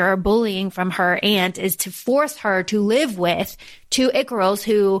torture or bullying from her aunt is to force her to live with two Icaros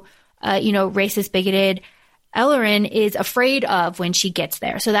who racist, bigoted Ellerin is afraid of when she gets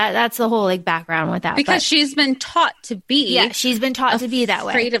there. So that's the whole like background with that. Because she's been taught to be. Yeah, she's been taught to be that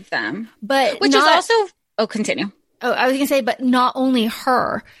way. Afraid of them. But which is also, continue. Oh, I was going to say, but not only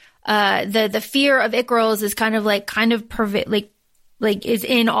her, the fear of Icaros is kind of is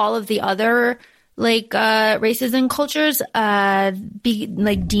in all of the other races and cultures,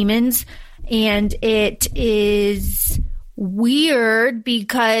 demons. And it is weird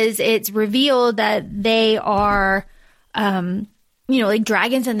because it's revealed that they are,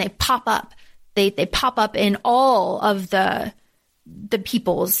 dragons, and they pop up. They pop up in all of the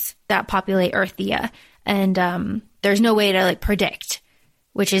peoples that populate Earthia, and there's no way to predict,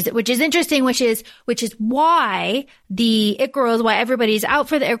 which is interesting. Which is why why everybody's out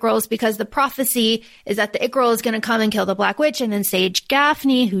for the Icaros, because the prophecy is that the Icaros is going to come and kill the Black Witch, and then Sage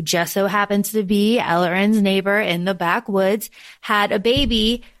Gaffney, who just so happens to be Ellerin's neighbor in the backwoods, had a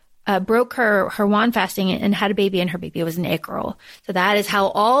baby, broke her wand fasting and had a baby, and her baby was an Icaral. So that is how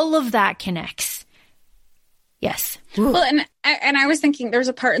all of that connects. Yes. Ooh. Well, and I was thinking there's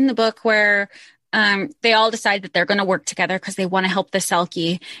a part in the book where they all decide that they're going to work together because they want to help the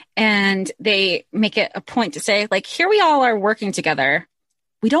Selkie, and they make it a point to say, like, here we all are working together.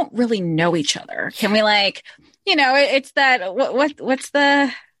 We don't really know each other. Can we, it's that, what's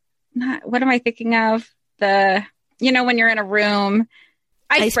the, what am I thinking of? When you're in a room,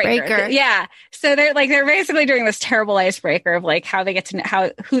 icebreaker. Yeah. So they're basically doing this terrible icebreaker of like how they get to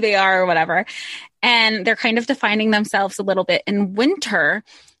know who they are or whatever. And they're kind of defining themselves a little bit. And Winter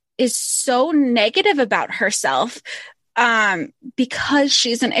is so negative about herself because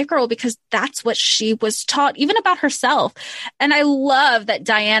she's an it girl, because that's what she was taught, even about herself. And I love that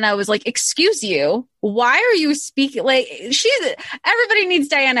Diana was like, excuse you, why are you speaking? Like, everybody needs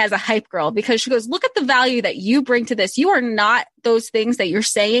Diana as a hype girl, because she goes, look at the value that you bring to this. You are not those things that you're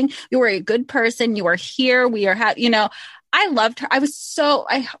saying. You are a good person. You are here. We are, I loved her.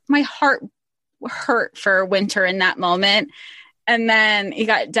 My heart hurt for Winter in that moment. And then you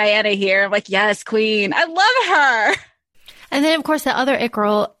got Diana here. I'm like, yes, queen. I love her. And then, of course, the other it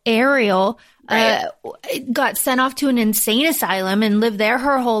girl, Ariel, got sent off to an insane asylum and lived there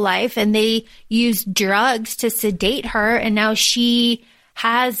her whole life. And they used drugs to sedate her. And now she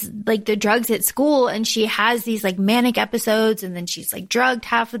has like the drugs at school, and she has these like manic episodes, and then she's like drugged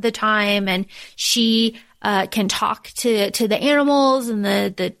half of the time. And she can talk to the animals and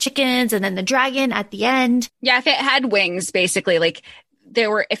the chickens and then the dragon at the end. Yeah, if it had wings, basically, like there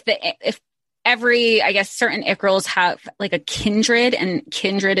were, if every, I guess, certain it girls have like a kindred, and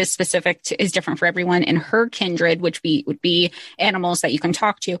kindred is is different for everyone. And her kindred, which would be animals that you can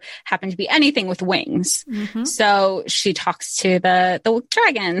talk to, happen to be anything with wings. Mm-hmm. So she talks to the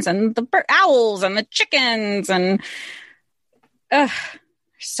dragons and the owls and the chickens and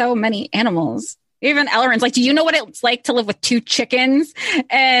so many animals. Even Elrond's like, do you know what it's like to live with 2 chickens?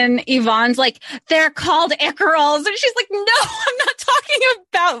 And Yvonne's like, they're called it girls. And she's like, no, I'm not talking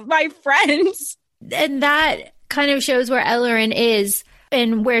about my friends. And that kind of shows where Elrond is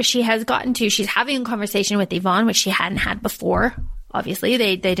and where she has gotten to. She's having a conversation with Yvonne, which she hadn't had before. Obviously,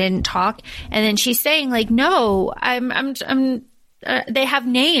 they didn't talk. And then she's saying like, no, they have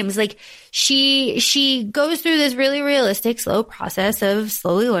names. Like she goes through this really realistic, slow process of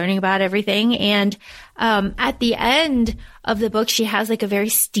slowly learning about everything. And at the end of the book, she has like a very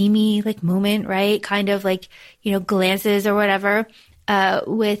steamy like moment, right? Kind of like, glances or whatever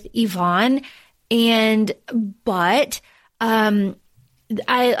with Yvonne. But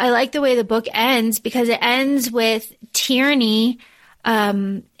I like the way the book ends, because it ends with Tierney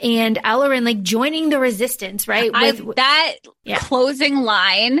and Elrond like joining the resistance, right? Closing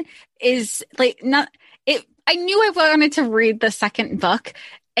line is like I knew I wanted to read the second book,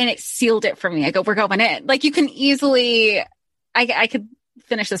 and it sealed it for me. I go, we're going in. Like, you can easily, I could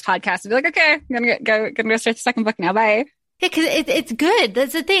finish this podcast and be like, okay, I'm gonna go start the second book now. Bye. Yeah, because it's good.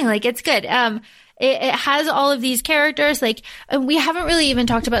 That's the thing. Like, it's good. It has all of these characters. Like, we haven't really even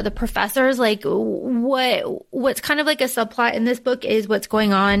talked about the professors. Like, what's kind of like a subplot in this book is what's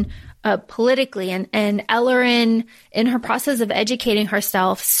going on politically. And Elrond, in her process of educating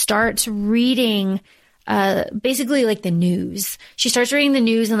herself, starts reading basically like the news. She starts reading the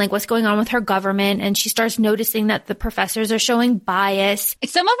news and like what's going on with her government, and she starts noticing that the professors are showing bias.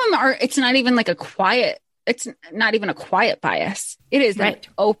 Some of them are. It's not even a quiet bias. It is an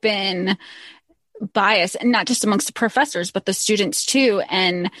open bias, and not just amongst the professors, but the students too.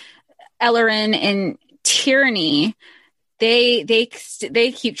 And Elrond and Tierney, they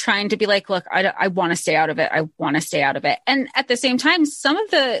keep trying to be like, look, I want to stay out of it. I want to stay out of it. And at the same time, some of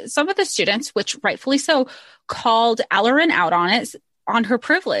the students, which rightfully so, called Elrond out on it, on her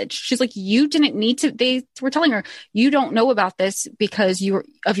privilege. She's like, you didn't need to. They were telling her, you don't know about this because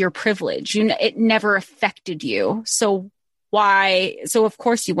of your privilege. It never affected you. So why? So of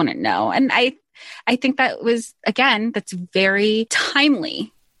course you wouldn't know. And I think that was, again, that's very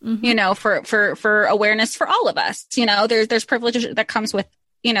timely, for awareness for all of us. There's privilege that comes with,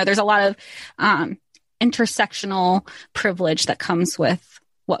 there's a lot of intersectional privilege that comes with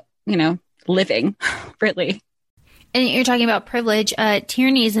living, really. And you're talking about privilege.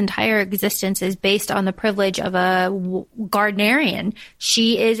 Tierney's entire existence is based on the privilege of a Gardnerian.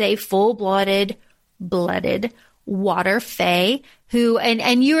 She is a full-blooded water fae who,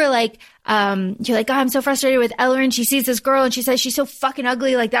 and you were like, you're like, oh, I'm so frustrated with Elrond. She sees this girl and she says she's so fucking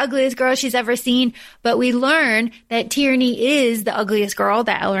ugly, like the ugliest girl she's ever seen. But we learn that Tierney is the ugliest girl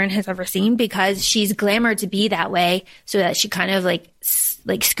that Elrond has ever seen, because she's glamored to be that way so that she kind of like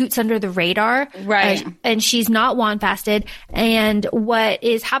scoots under the radar. Right. And she's not wand-fasted. And what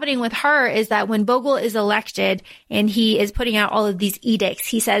is happening with her is that when Bogle is elected and he is putting out all of these edicts,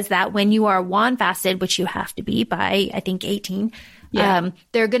 he says that when you are wand-fasted, which you have to be by, I think, 18,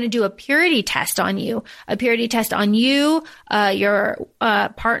 they're going to do a purity test on you, your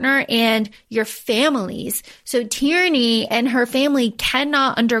partner, and your families. So Tierney and her family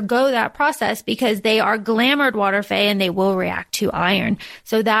cannot undergo that process because they are glamored water fae and they will react to iron.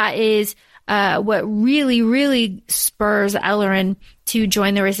 So that is what really, really spurs Ellerin to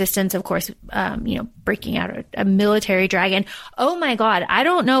join the resistance, of course, breaking out a military dragon. Oh my God. I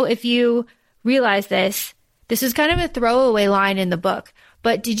don't know if you realize this. This is kind of a throwaway line in the book,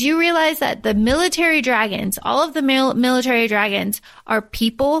 but did you realize that the military dragons, all of the military dragons are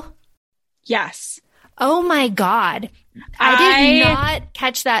people? Yes. Oh my God. I did not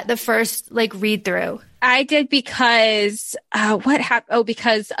catch that the first read through. I did because what happened? Oh,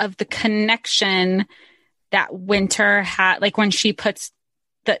 because of the connection that Winter had, when she puts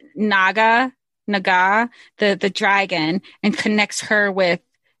the Naga, the dragon, and connects her with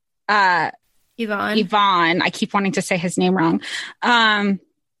Yvonne. I keep wanting to say his name wrong. But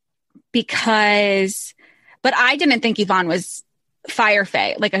I didn't think Yvonne was Fire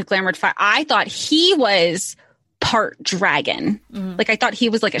Fae, like a glamored fire. I thought he was part dragon. I thought he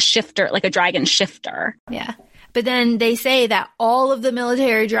was like a shifter, like a dragon shifter. Yeah. But then they say that all of the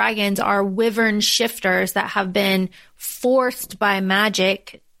military dragons are wyvern shifters that have been forced by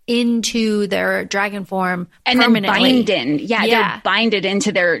magic into their dragon form and permanently. Then binded. Yeah, they're binded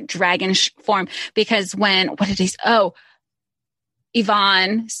into their dragon form because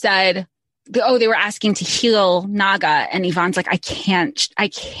Yvonne said, they were asking to heal Naga, and Yvonne's like, I can't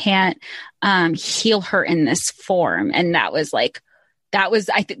heal her in this form. And that was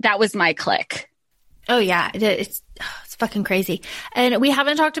my click. Oh yeah. It's fucking crazy. And we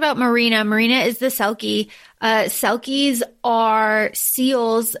haven't talked about Marina. Marina is the Selkie. Selkies are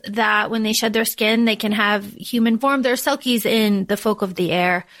seals that when they shed their skin, they can have human form. They're Selkies in the Folk of the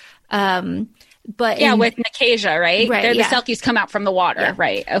Air. But with Nikasia, right? They're the Selkies come out from the water,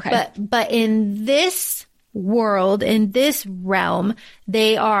 right? Okay. But in this world, in this realm,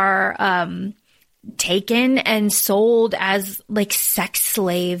 they are taken and sold as sex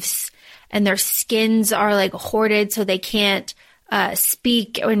slaves, and their skins are hoarded so they can't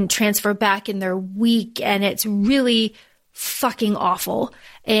speak and transfer back, and they're weak, and it's really fucking awful.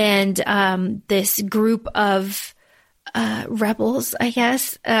 And this group of rebels, I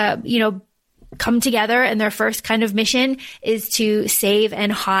guess, come together, and their first kind of mission is to save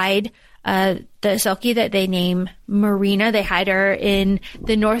and hide the Selkie that they name Marina. They hide her in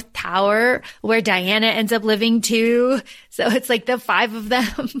the North Tower where Diana ends up living too. So it's the five of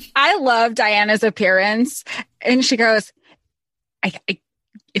them. I love Diana's appearance. And she goes,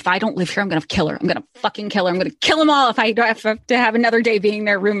 if I don't live here, I'm going to kill her. I'm going to fucking kill her. I'm going to kill them all if I don't have to have another day being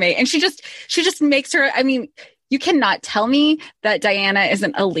their roommate. And she just makes her, you cannot tell me that Diana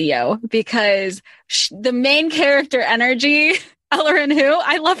isn't a Leo, because the main character energy, Ellerin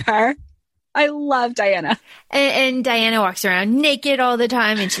I love her. I love Diana. And Diana walks around naked all the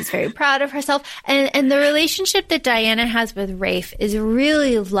time, and she's very proud of herself. And the relationship that Diana has with Rafe is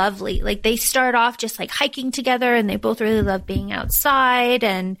really lovely. They start off just hiking together, and they both really love being outside,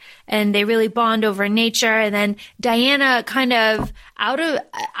 and they really bond over nature. And then Diana kind of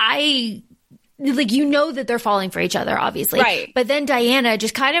that they're falling for each other, obviously. Right. But then Diana,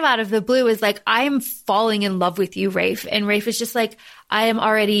 just kind of out of the blue, is I am falling in love with you, Rafe. And Rafe is just I am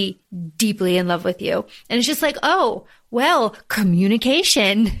already deeply in love with you. And it's just oh, well,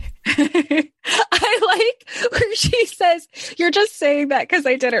 communication. I like where she says, you're just saying that because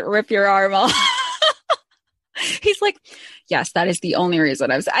I didn't rip your arm off. He's like, yes, that is the only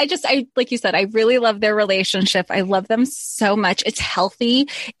reason I like you said, I really love their relationship. I love them so much. It's healthy.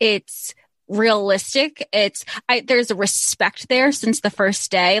 It's realistic. There's a respect there since the first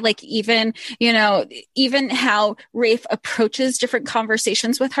day. Even how Rafe approaches different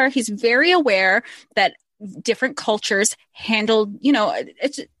conversations with her, he's very aware that different cultures handled,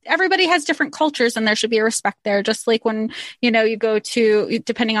 everybody has different cultures, and there should be a respect there. Just like when, you go to,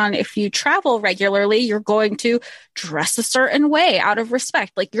 depending on if you travel regularly, you're going to dress a certain way out of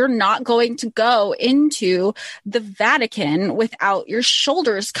respect. You're not going to go into the Vatican without your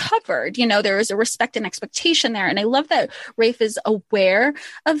shoulders covered. There is a respect and expectation there. And I love that Rafe is aware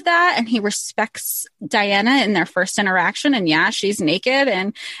of that, and he respects Diana in their first interaction. And yeah, she's naked,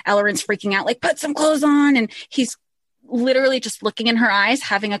 and Ellerin's freaking out, put some clothes on. And he's literally just looking in her eyes,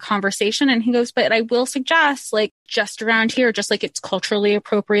 having a conversation. And he goes, but I will suggest, just around here, just it's culturally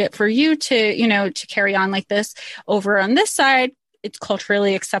appropriate for you to, to carry on like this. Over on this side, it's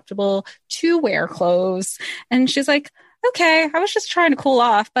culturally acceptable to wear clothes. And she's like, okay, I was just trying to cool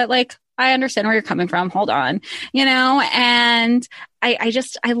off, but I understand where you're coming from. Hold on, and I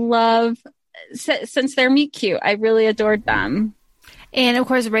love, since they're meet cute, I really adored them. And of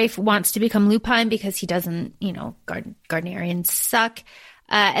course, Rafe wants to become Lupine because he doesn't, Gardnerians suck.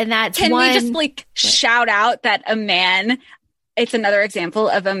 And that's Can we just shout out that a man it's another example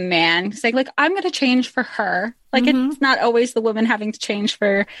of a man saying, like, I'm going to change for her. Like, it's not always the woman having to change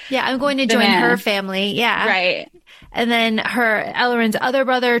for. Yeah, I'm going to join her family. Yeah. Right. And then Elloren's other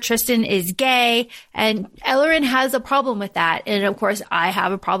brother, Tristan, is gay. And Elloren has a problem with that. And of course, I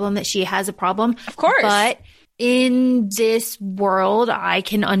have a problem that she has a problem. Of course. But in this world, I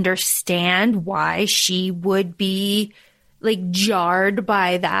can understand why she would be like jarred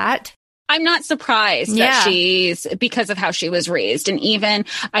by that. I'm not surprised that she's, because of how she was raised. And even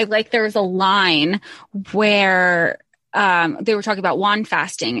I like, there was a line where they were talking about wand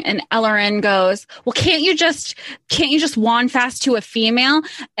fasting, and Elloren goes, well, can't you just wand fast to a female?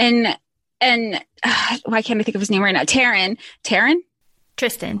 And why can't I think of his name right now?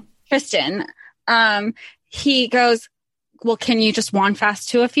 Tristan. He goes, well, can you just wand fast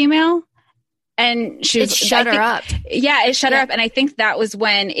to a female? And she was, shut her up. Yeah, it shut her up. And I think that was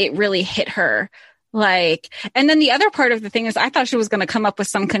when it really hit her. Like, and then the other part of the thing is I thought she was going to come up with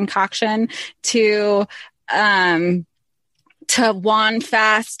some concoction to wand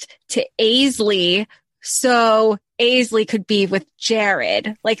fast to Aisley, so Aisley could be with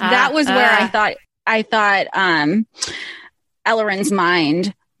Jared. Like that was where I thought Elloren's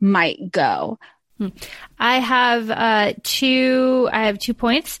mind might go. I have 2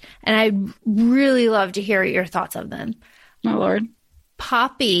 points, and I'd really love to hear your thoughts of them. Oh, Lord.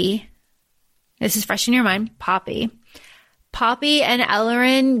 Poppy, this is fresh in your mind, Poppy and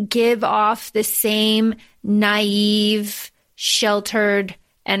Elloren give off the same naive, sheltered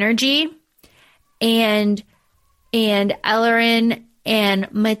energy, and Elloren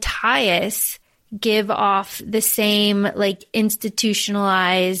and Matthias give off the same, like,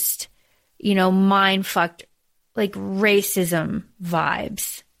 institutionalized, you know, mind fucked, like, racism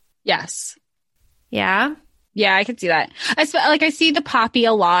vibes. Yes. Yeah. Yeah, I could see that. I see the Poppy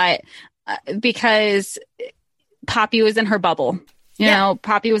a lot because Poppy was in her bubble. You know,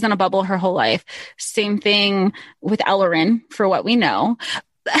 Poppy was in a bubble her whole life. Same thing with Elloren, for what we know.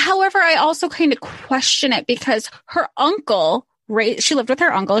 However, I also kind of question it because her uncle, she lived with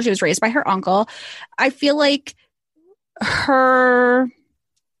her uncle. She was raised by her uncle. I feel like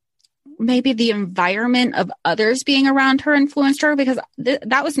maybe the environment of others being around her influenced her, because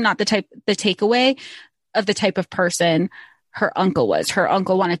that was not the takeaway of the type of person her uncle was. Her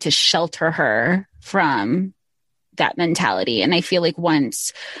uncle wanted to shelter her from that mentality. And I feel like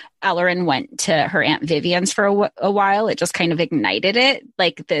once Elloren went to her Aunt Vivian's for a while, it just kind of ignited it,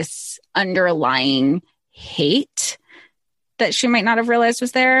 like this underlying hate that she might not have realized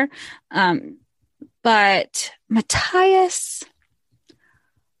was there. But Matthias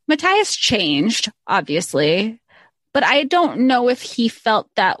changed, obviously, but I don't know if he felt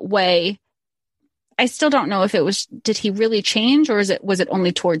that way. I still don't know if did he really change, or was it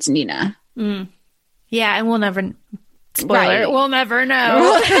only towards Nina? Yeah, and we'll never, spoiler, we'll never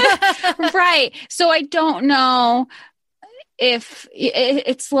know. Right. So I don't know if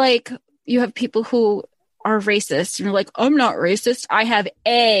it's like you have people who are racist and you're like, I'm not racist. I have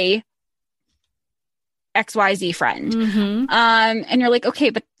a XYZ friend. And you're like, okay,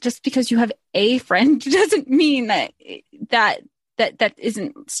 but just because you have a friend doesn't mean that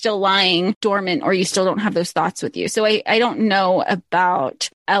isn't still lying dormant, or you still don't have those thoughts with you. So I don't know about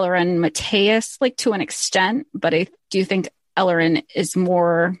Elloren and Matthias, like, to an extent, but I do think Elloren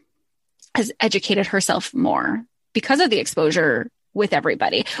has educated herself more because of the exposure with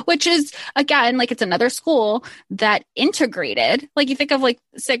everybody, which is, again, like, it's another school that integrated, like, you think of like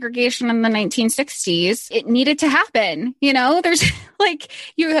segregation in the 1960s, it needed to happen. You know, there's like,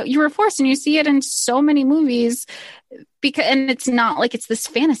 you were forced, and you see it in so many movies, and it's not like it's this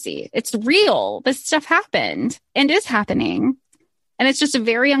fantasy, it's real. This stuff happened and is happening. And it's just a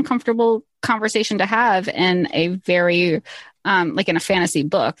very uncomfortable conversation to have in a very, like, in a fantasy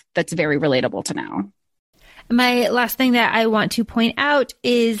book that's very relatable to now. My last thing that I want to point out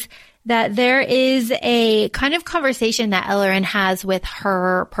is that there is a kind of conversation that Elloren has with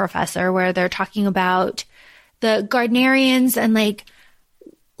her professor where they're talking about the Gardnerians and like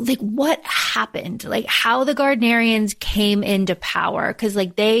what happened, like how the Gardnerians came into power. 'Cause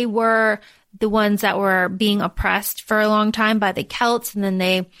like they were the ones that were being oppressed for a long time by the Celts, and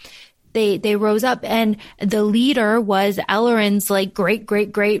then they rose up, and the leader was Elloren's like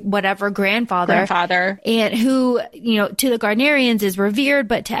great whatever grandfather, and who, you know, to the Gardnerians is revered,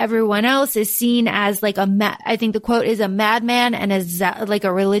 but to everyone else is seen as like I think the quote is a madman and like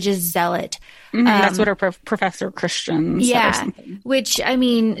a religious zealot. That's what our Professor Christian said, or something. Which, I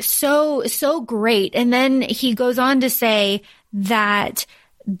mean, so great. And then he goes on to say that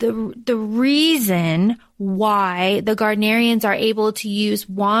the reason why the Gardnerians are able to use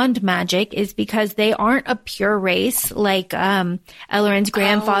wand magic is because they aren't a pure race like Elloren's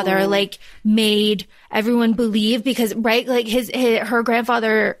grandfather like made everyone believe, because right, like her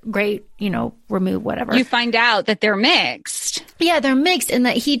grandfather, great, remove whatever. You find out that they're mixed. Yeah, they're mixed, and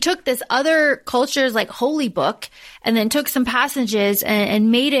that he took this other culture's like holy book and then took some passages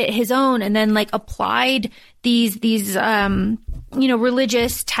and made it his own, and then like applied these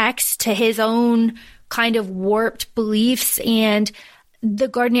religious texts to his own kind of warped beliefs. And the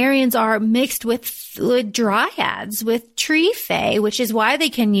Gardnerians are mixed with dryads, with tree fae, which is why they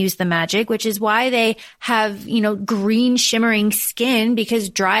can use the magic, which is why they have, green shimmering skin,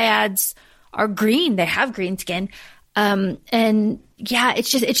 because dryads are green. They have green skin. And yeah, it's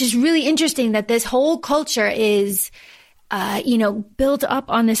just really interesting that this whole culture is, built up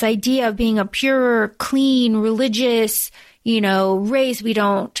on this idea of being a pure, clean, religious, race. We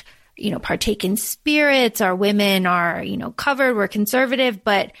don't, partake in spirits. Our women are, covered. We're conservative,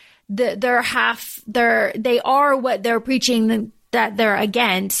 but they are what they're preaching that they're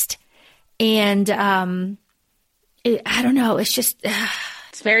against. And, I don't know. It's just,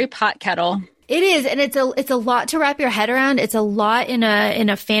 it's very pot kettle. It is. And it's a lot to wrap your head around. It's a lot in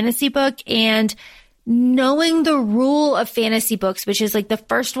a fantasy book, and knowing the rule of fantasy books, which is like the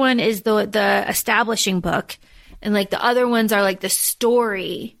first one is the establishing book, and like the other ones are like the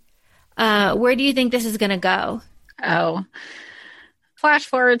story. Where do you think this is going to go? Oh, flash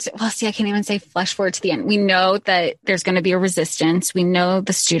forward. Well, see, I can't even say flash forward to the end. We know that there's going to be a resistance. We know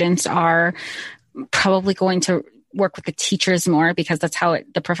the students are probably going to work with the teachers more, because that's how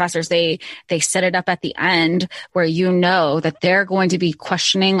the professors, they set it up at the end where that they're going to be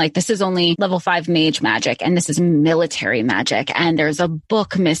questioning, like, this is only level 5 mage magic and this is military magic. And there's a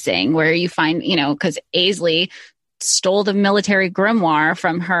book missing where you find, because Aisley stole the military grimoire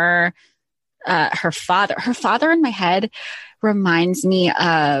from her father. Her father in my head reminds me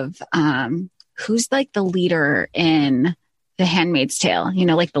of, who's like the leader in The Handmaid's Tale,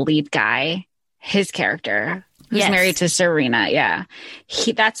 like the lead guy, his character. Who's married to Serena. Yeah.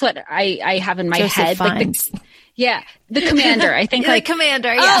 That's what I have in my head. Fiennes. Like the commander, I think. The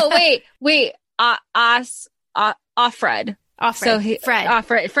commander. Yeah. Oh, wait. Offred. So Fred.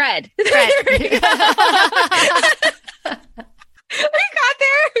 Fred. We got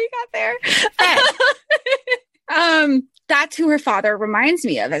there. Fred. That's who her father reminds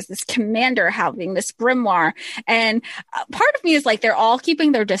me of, as this commander having this grimoire. And part of me is like, they're all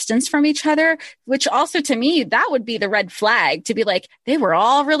keeping their distance from each other, which also to me, that would be the red flag, to be like, they were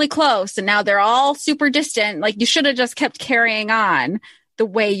all really close and now they're all super distant. Like, you should have just kept carrying on the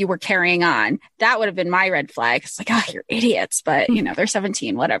way you were carrying on. That would have been my red flag. It's like, oh, you're idiots, but they're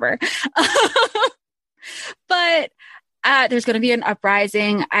 17, whatever. But there's going to be an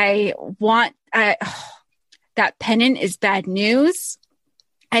uprising. That Pennant is bad news.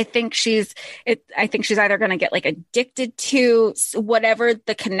 I think she's either going to get like addicted to whatever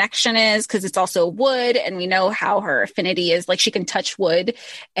the connection is, because it's also wood, and we know how her affinity is. Like, she can touch wood,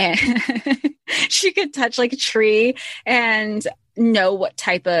 and she could touch like a tree and know what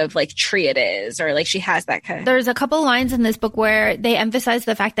type of like tree it is, or like she has that kind of. There's a couple lines in this book where they emphasize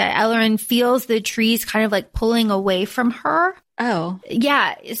the fact that Elloren feels the trees kind of like pulling away from her. Oh,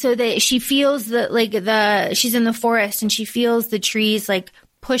 yeah. So that she feels that she's in the forest and she feels the trees like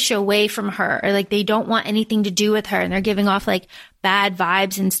push away from her, or like they don't want anything to do with her, and they're giving off like bad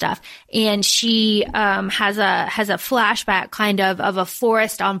vibes and stuff. And she has a flashback kind of a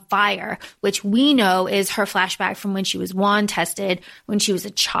forest on fire, which we know is her flashback from when she was wand tested, when she was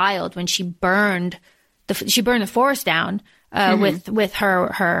a child, when she burned the forest down with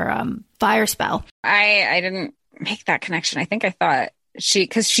her fire spell. I didn't make that connection. I think I thought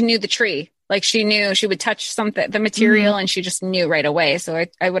because she knew the tree. Like, she knew she would touch the material, and she just knew right away. So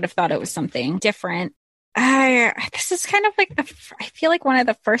I would have thought it was something different. This is kind of like I feel like one of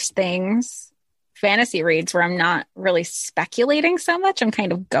the first things fantasy reads where I'm not really speculating so much. I'm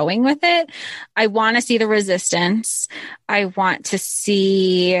kind of going with it. I want to see the resistance. I want to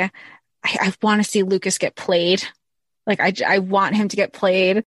see Lucas get played. Like, I want him to get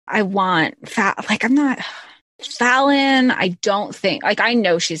played. I want Fallon, I don't think, like, I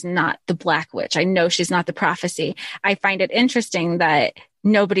know she's not the Black Witch. I know she's not the prophecy. I find it interesting that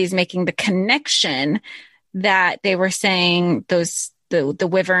nobody's making the connection that they were saying the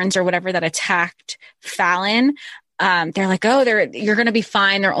wyverns or whatever that attacked Fallon. They're like, you're going to be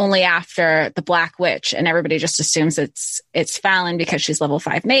fine. They're only after the Black Witch. And everybody just assumes it's Fallon because she's level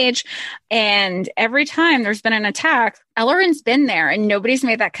 5 mage. And every time there's been an attack, Elloren's been there, and nobody's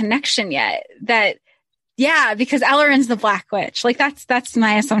made that connection yet, that Yeah, because Elloren's the Black Witch. Like that's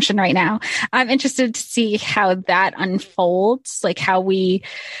my assumption right now. I'm interested to see how that unfolds. Like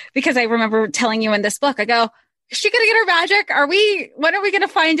because I remember telling you in this book, I go, is she going to get her magic? When are we going to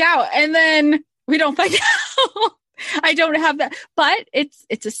find out? And then we don't find out. I don't have that, but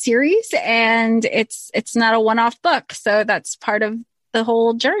it's a series and it's not a one-off book. So that's part of the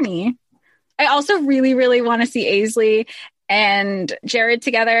whole journey. I also really, really want to see Aisley and Jared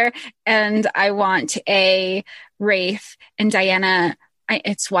together. And I want a Wraith and Diana.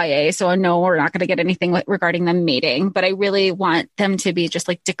 It's YA, so I know we're not going to get anything regarding them mating, but I really want them to be just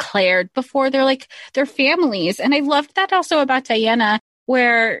like declared before they're like their families. And I loved that also about Diana,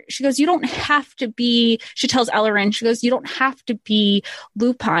 where she goes, you don't have to be, she tells Elloren, she goes, you don't have to be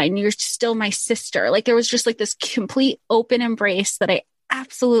Lupine. You're still my sister. Like there was just like this complete open embrace that I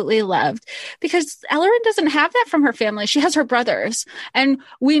absolutely loved, because Elloren doesn't have that from her family. She has her brothers. And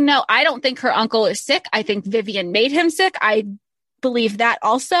we know, I don't think her uncle is sick. I think Vivian made him sick. I believe that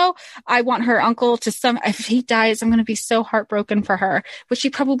also. I want her uncle if he dies, I'm going to be so heartbroken for her, which he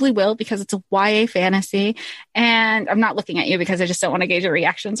probably will because it's a YA fantasy. And I'm not looking at you because I just don't want to gauge your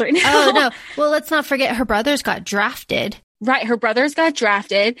reactions right now. Oh, no. Well, let's not forget her brothers got drafted. Right. Her brothers got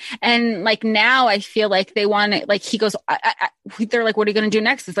drafted. And like now I feel like they want to, like he goes, they're like, what are you going to do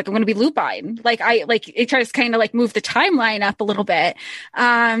next? It's like, I'm going to be Lupine. It tries to kind of like move the timeline up a little bit.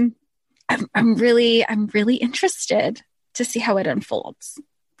 I'm really interested to see how it unfolds.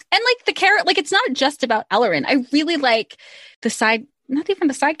 And like it's not just about Elloren. I really like not even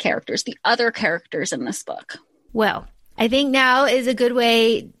the side characters, the other characters in this book. Well, I think now is a good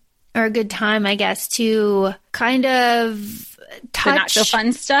way or a good time, I guess, to kind of touch the not so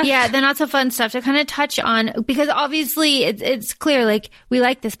fun stuff. Yeah, the not so fun stuff to kind of touch on, because obviously it's clear, like, we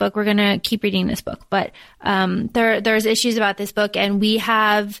like this book. We're going to keep reading this book, but there's issues about this book, and we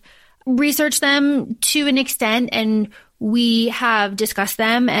have researched them to an extent, and we have discussed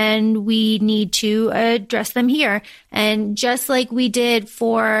them, and we need to address them here. And just like we did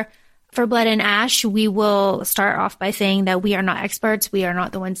for Blood and Ash, we will start off by saying that we are not experts. We are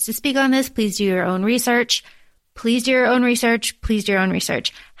not the ones to speak on this. Please do your own research. Please do your own research. Please do your own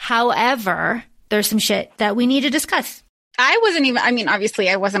research. However, there's some shit that we need to discuss. Obviously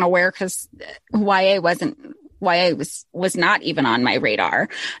I wasn't aware because YA was not even on my radar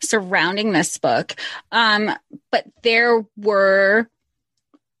surrounding this book. But there were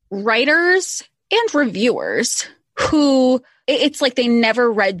writers and reviewers who, it's like they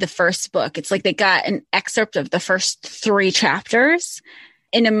never read the first book. It's like they got an excerpt of the first 3 chapters.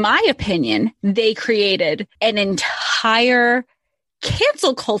 And in my opinion, they created an entire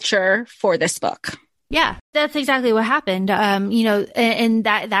cancel culture for this book. Yeah, that's exactly what happened. And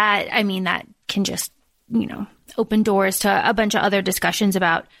that can just, open doors to a bunch of other discussions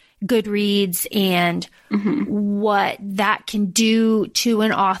about Goodreads and what that can do to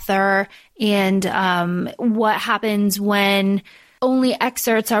an author, and what happens when only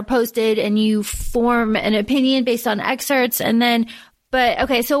excerpts are posted and you form an opinion based on excerpts. So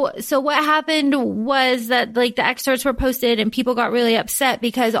what happened was that, like, the excerpts were posted and people got really upset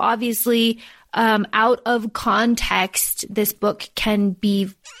because obviously out of context, this book can be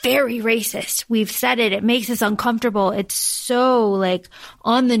very racist. We've said it. It makes us uncomfortable. It's so, like,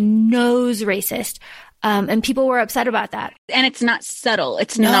 on the nose racist. And people were upset about that. And it's not subtle.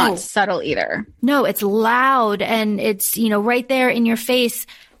 It's not subtle either. No, it's loud, and it's, right there in your face.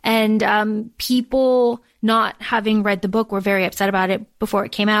 And people not having read the book were very upset about it before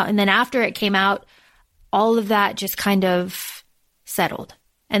it came out. And then after it came out, all of that just kind of settled.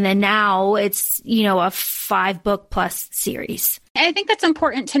 And then now it's, a 5-book plus series. And I think that's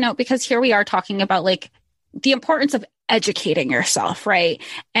important to note, because here we are talking about, like, the importance of educating yourself, right?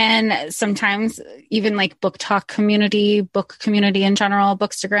 And sometimes even like book community in general,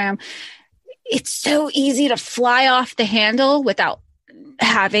 Bookstagram, it's so easy to fly off the handle without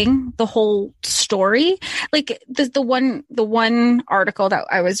having the whole story. Like the one article that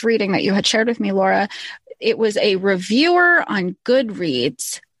I was reading that you had shared with me, Laura, it was a reviewer on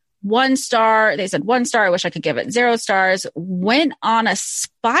Goodreads. 1 star. They said 1 star. I wish I could give it 0 stars. Went on a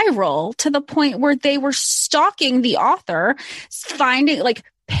spiral to the point where they were stalking the author,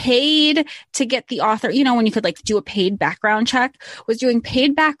 paid to get the author, when you could do a paid background check, was doing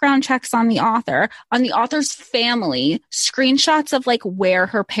paid background checks on the author's family, screenshots of where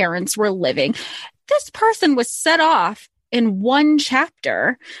her parents were living. This person was set off in 1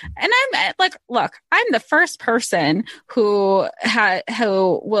 chapter. And I'm like, look, I'm the first person who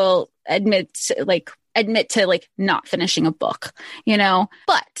will admit to not finishing a book,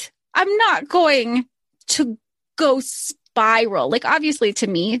 but I'm not going to go spiral. Like, obviously, to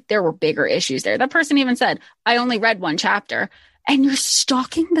me, there were bigger issues there. That person even said, I only read one chapter, and you're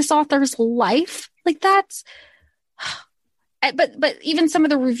stalking this author's life. Like, that's, but even some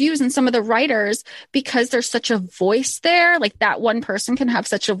of the reviews and some of the writers, because there's such a voice there, like that one person can have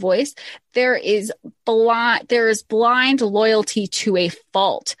such a voice. There is blind loyalty to a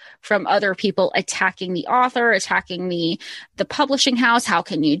fault from other people attacking the author, attacking the publishing house. How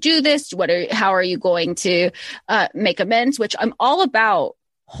can you do this? How are you going to make amends? Which I'm all about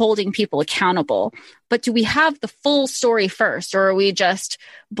holding people accountable. But do we have the full story first, or are we just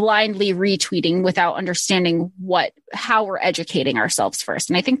blindly retweeting without understanding how we're educating ourselves first?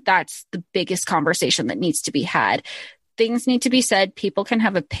 And I think that's the biggest conversation that needs to be had. Things need to be said. People can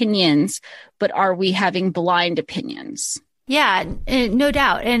have opinions, but are we having blind opinions? Yeah, no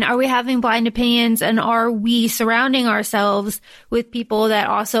doubt. And are we having blind opinions, and are we surrounding ourselves with people that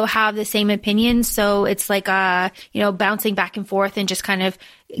also have the same opinions? So it's like, bouncing back and forth and just kind of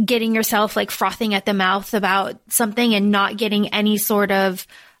getting yourself like frothing at the mouth about something and not getting any sort of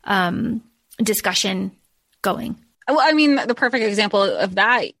discussion going. Well, I mean, the perfect example of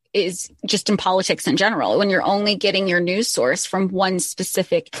that is just in politics in general. When you're only getting your news source from one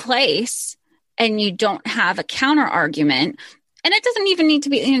specific place, and you don't have a counter argument, and it doesn't even need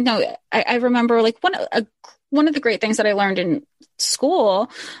to be, I remember like one of the great things that I learned in school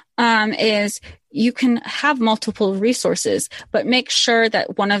is you can have multiple resources, but make sure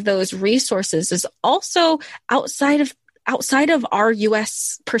that one of those resources is also outside of our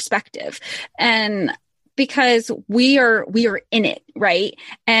US perspective. And because we are in it, right?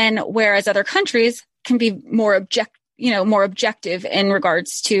 And whereas other countries can be more objective in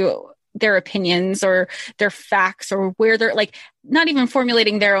regards to their opinions or their facts, or where they're like not even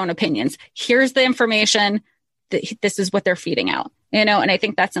formulating their own opinions. Here's the information. This is what they're feeding out, and I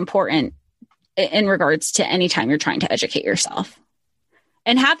think that's important in regards to any time you're trying to educate yourself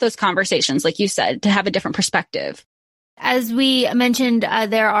and have those conversations, like you said, to have a different perspective. As we mentioned,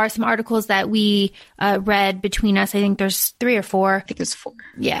 there are some articles that we read between us. I think there's 3 or 4. I think it's 4.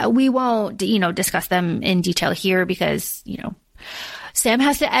 Yeah, we won't, discuss them in detail here because, Sam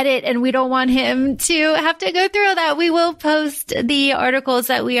has to edit and we don't want him to have to go through that. We will post the articles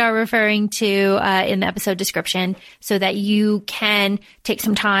that we are referring to in the episode description so that you can take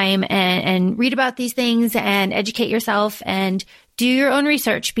some time and read about these things and educate yourself and do your own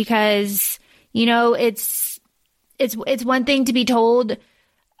research, because, it's one thing to be told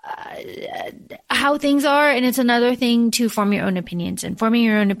how things are, and it's another thing to form your own opinions, and forming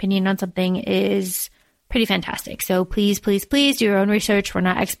your own opinion on something is pretty fantastic. So please, please, please do your own research. We're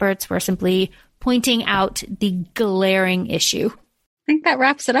not experts. We're simply pointing out the glaring issue. I think that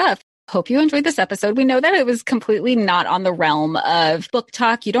wraps it up. Hope you enjoyed this episode. We know that it was completely not on the realm of book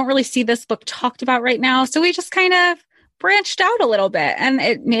talk. You don't really see this book talked about right now. So we just kind of branched out a little bit, and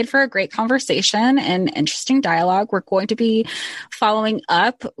it made for a great conversation and interesting dialogue. We're going to be following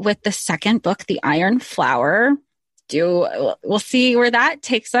up with the second book, The Iron Flower. We'll see where that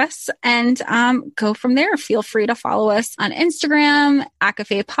takes us and go from there. Feel free to follow us on Instagram,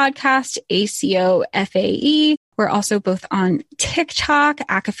 ACOFAE Podcast, ACOFAE. We're also both on TikTok,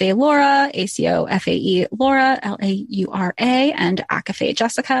 ACOFAE Laura, ACOFAE Laura, LAURA, and ACOFAE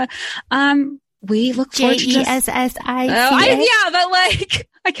Jessica. We look forward to JESSICA. Yeah, but like,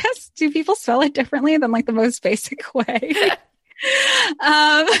 I guess, do people spell it differently than like the most basic way?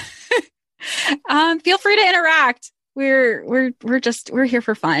 Feel free to interact. We're here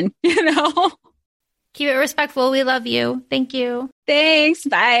for fun, Keep it respectful. We love you. Thank you. Thanks.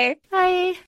 Bye. Bye.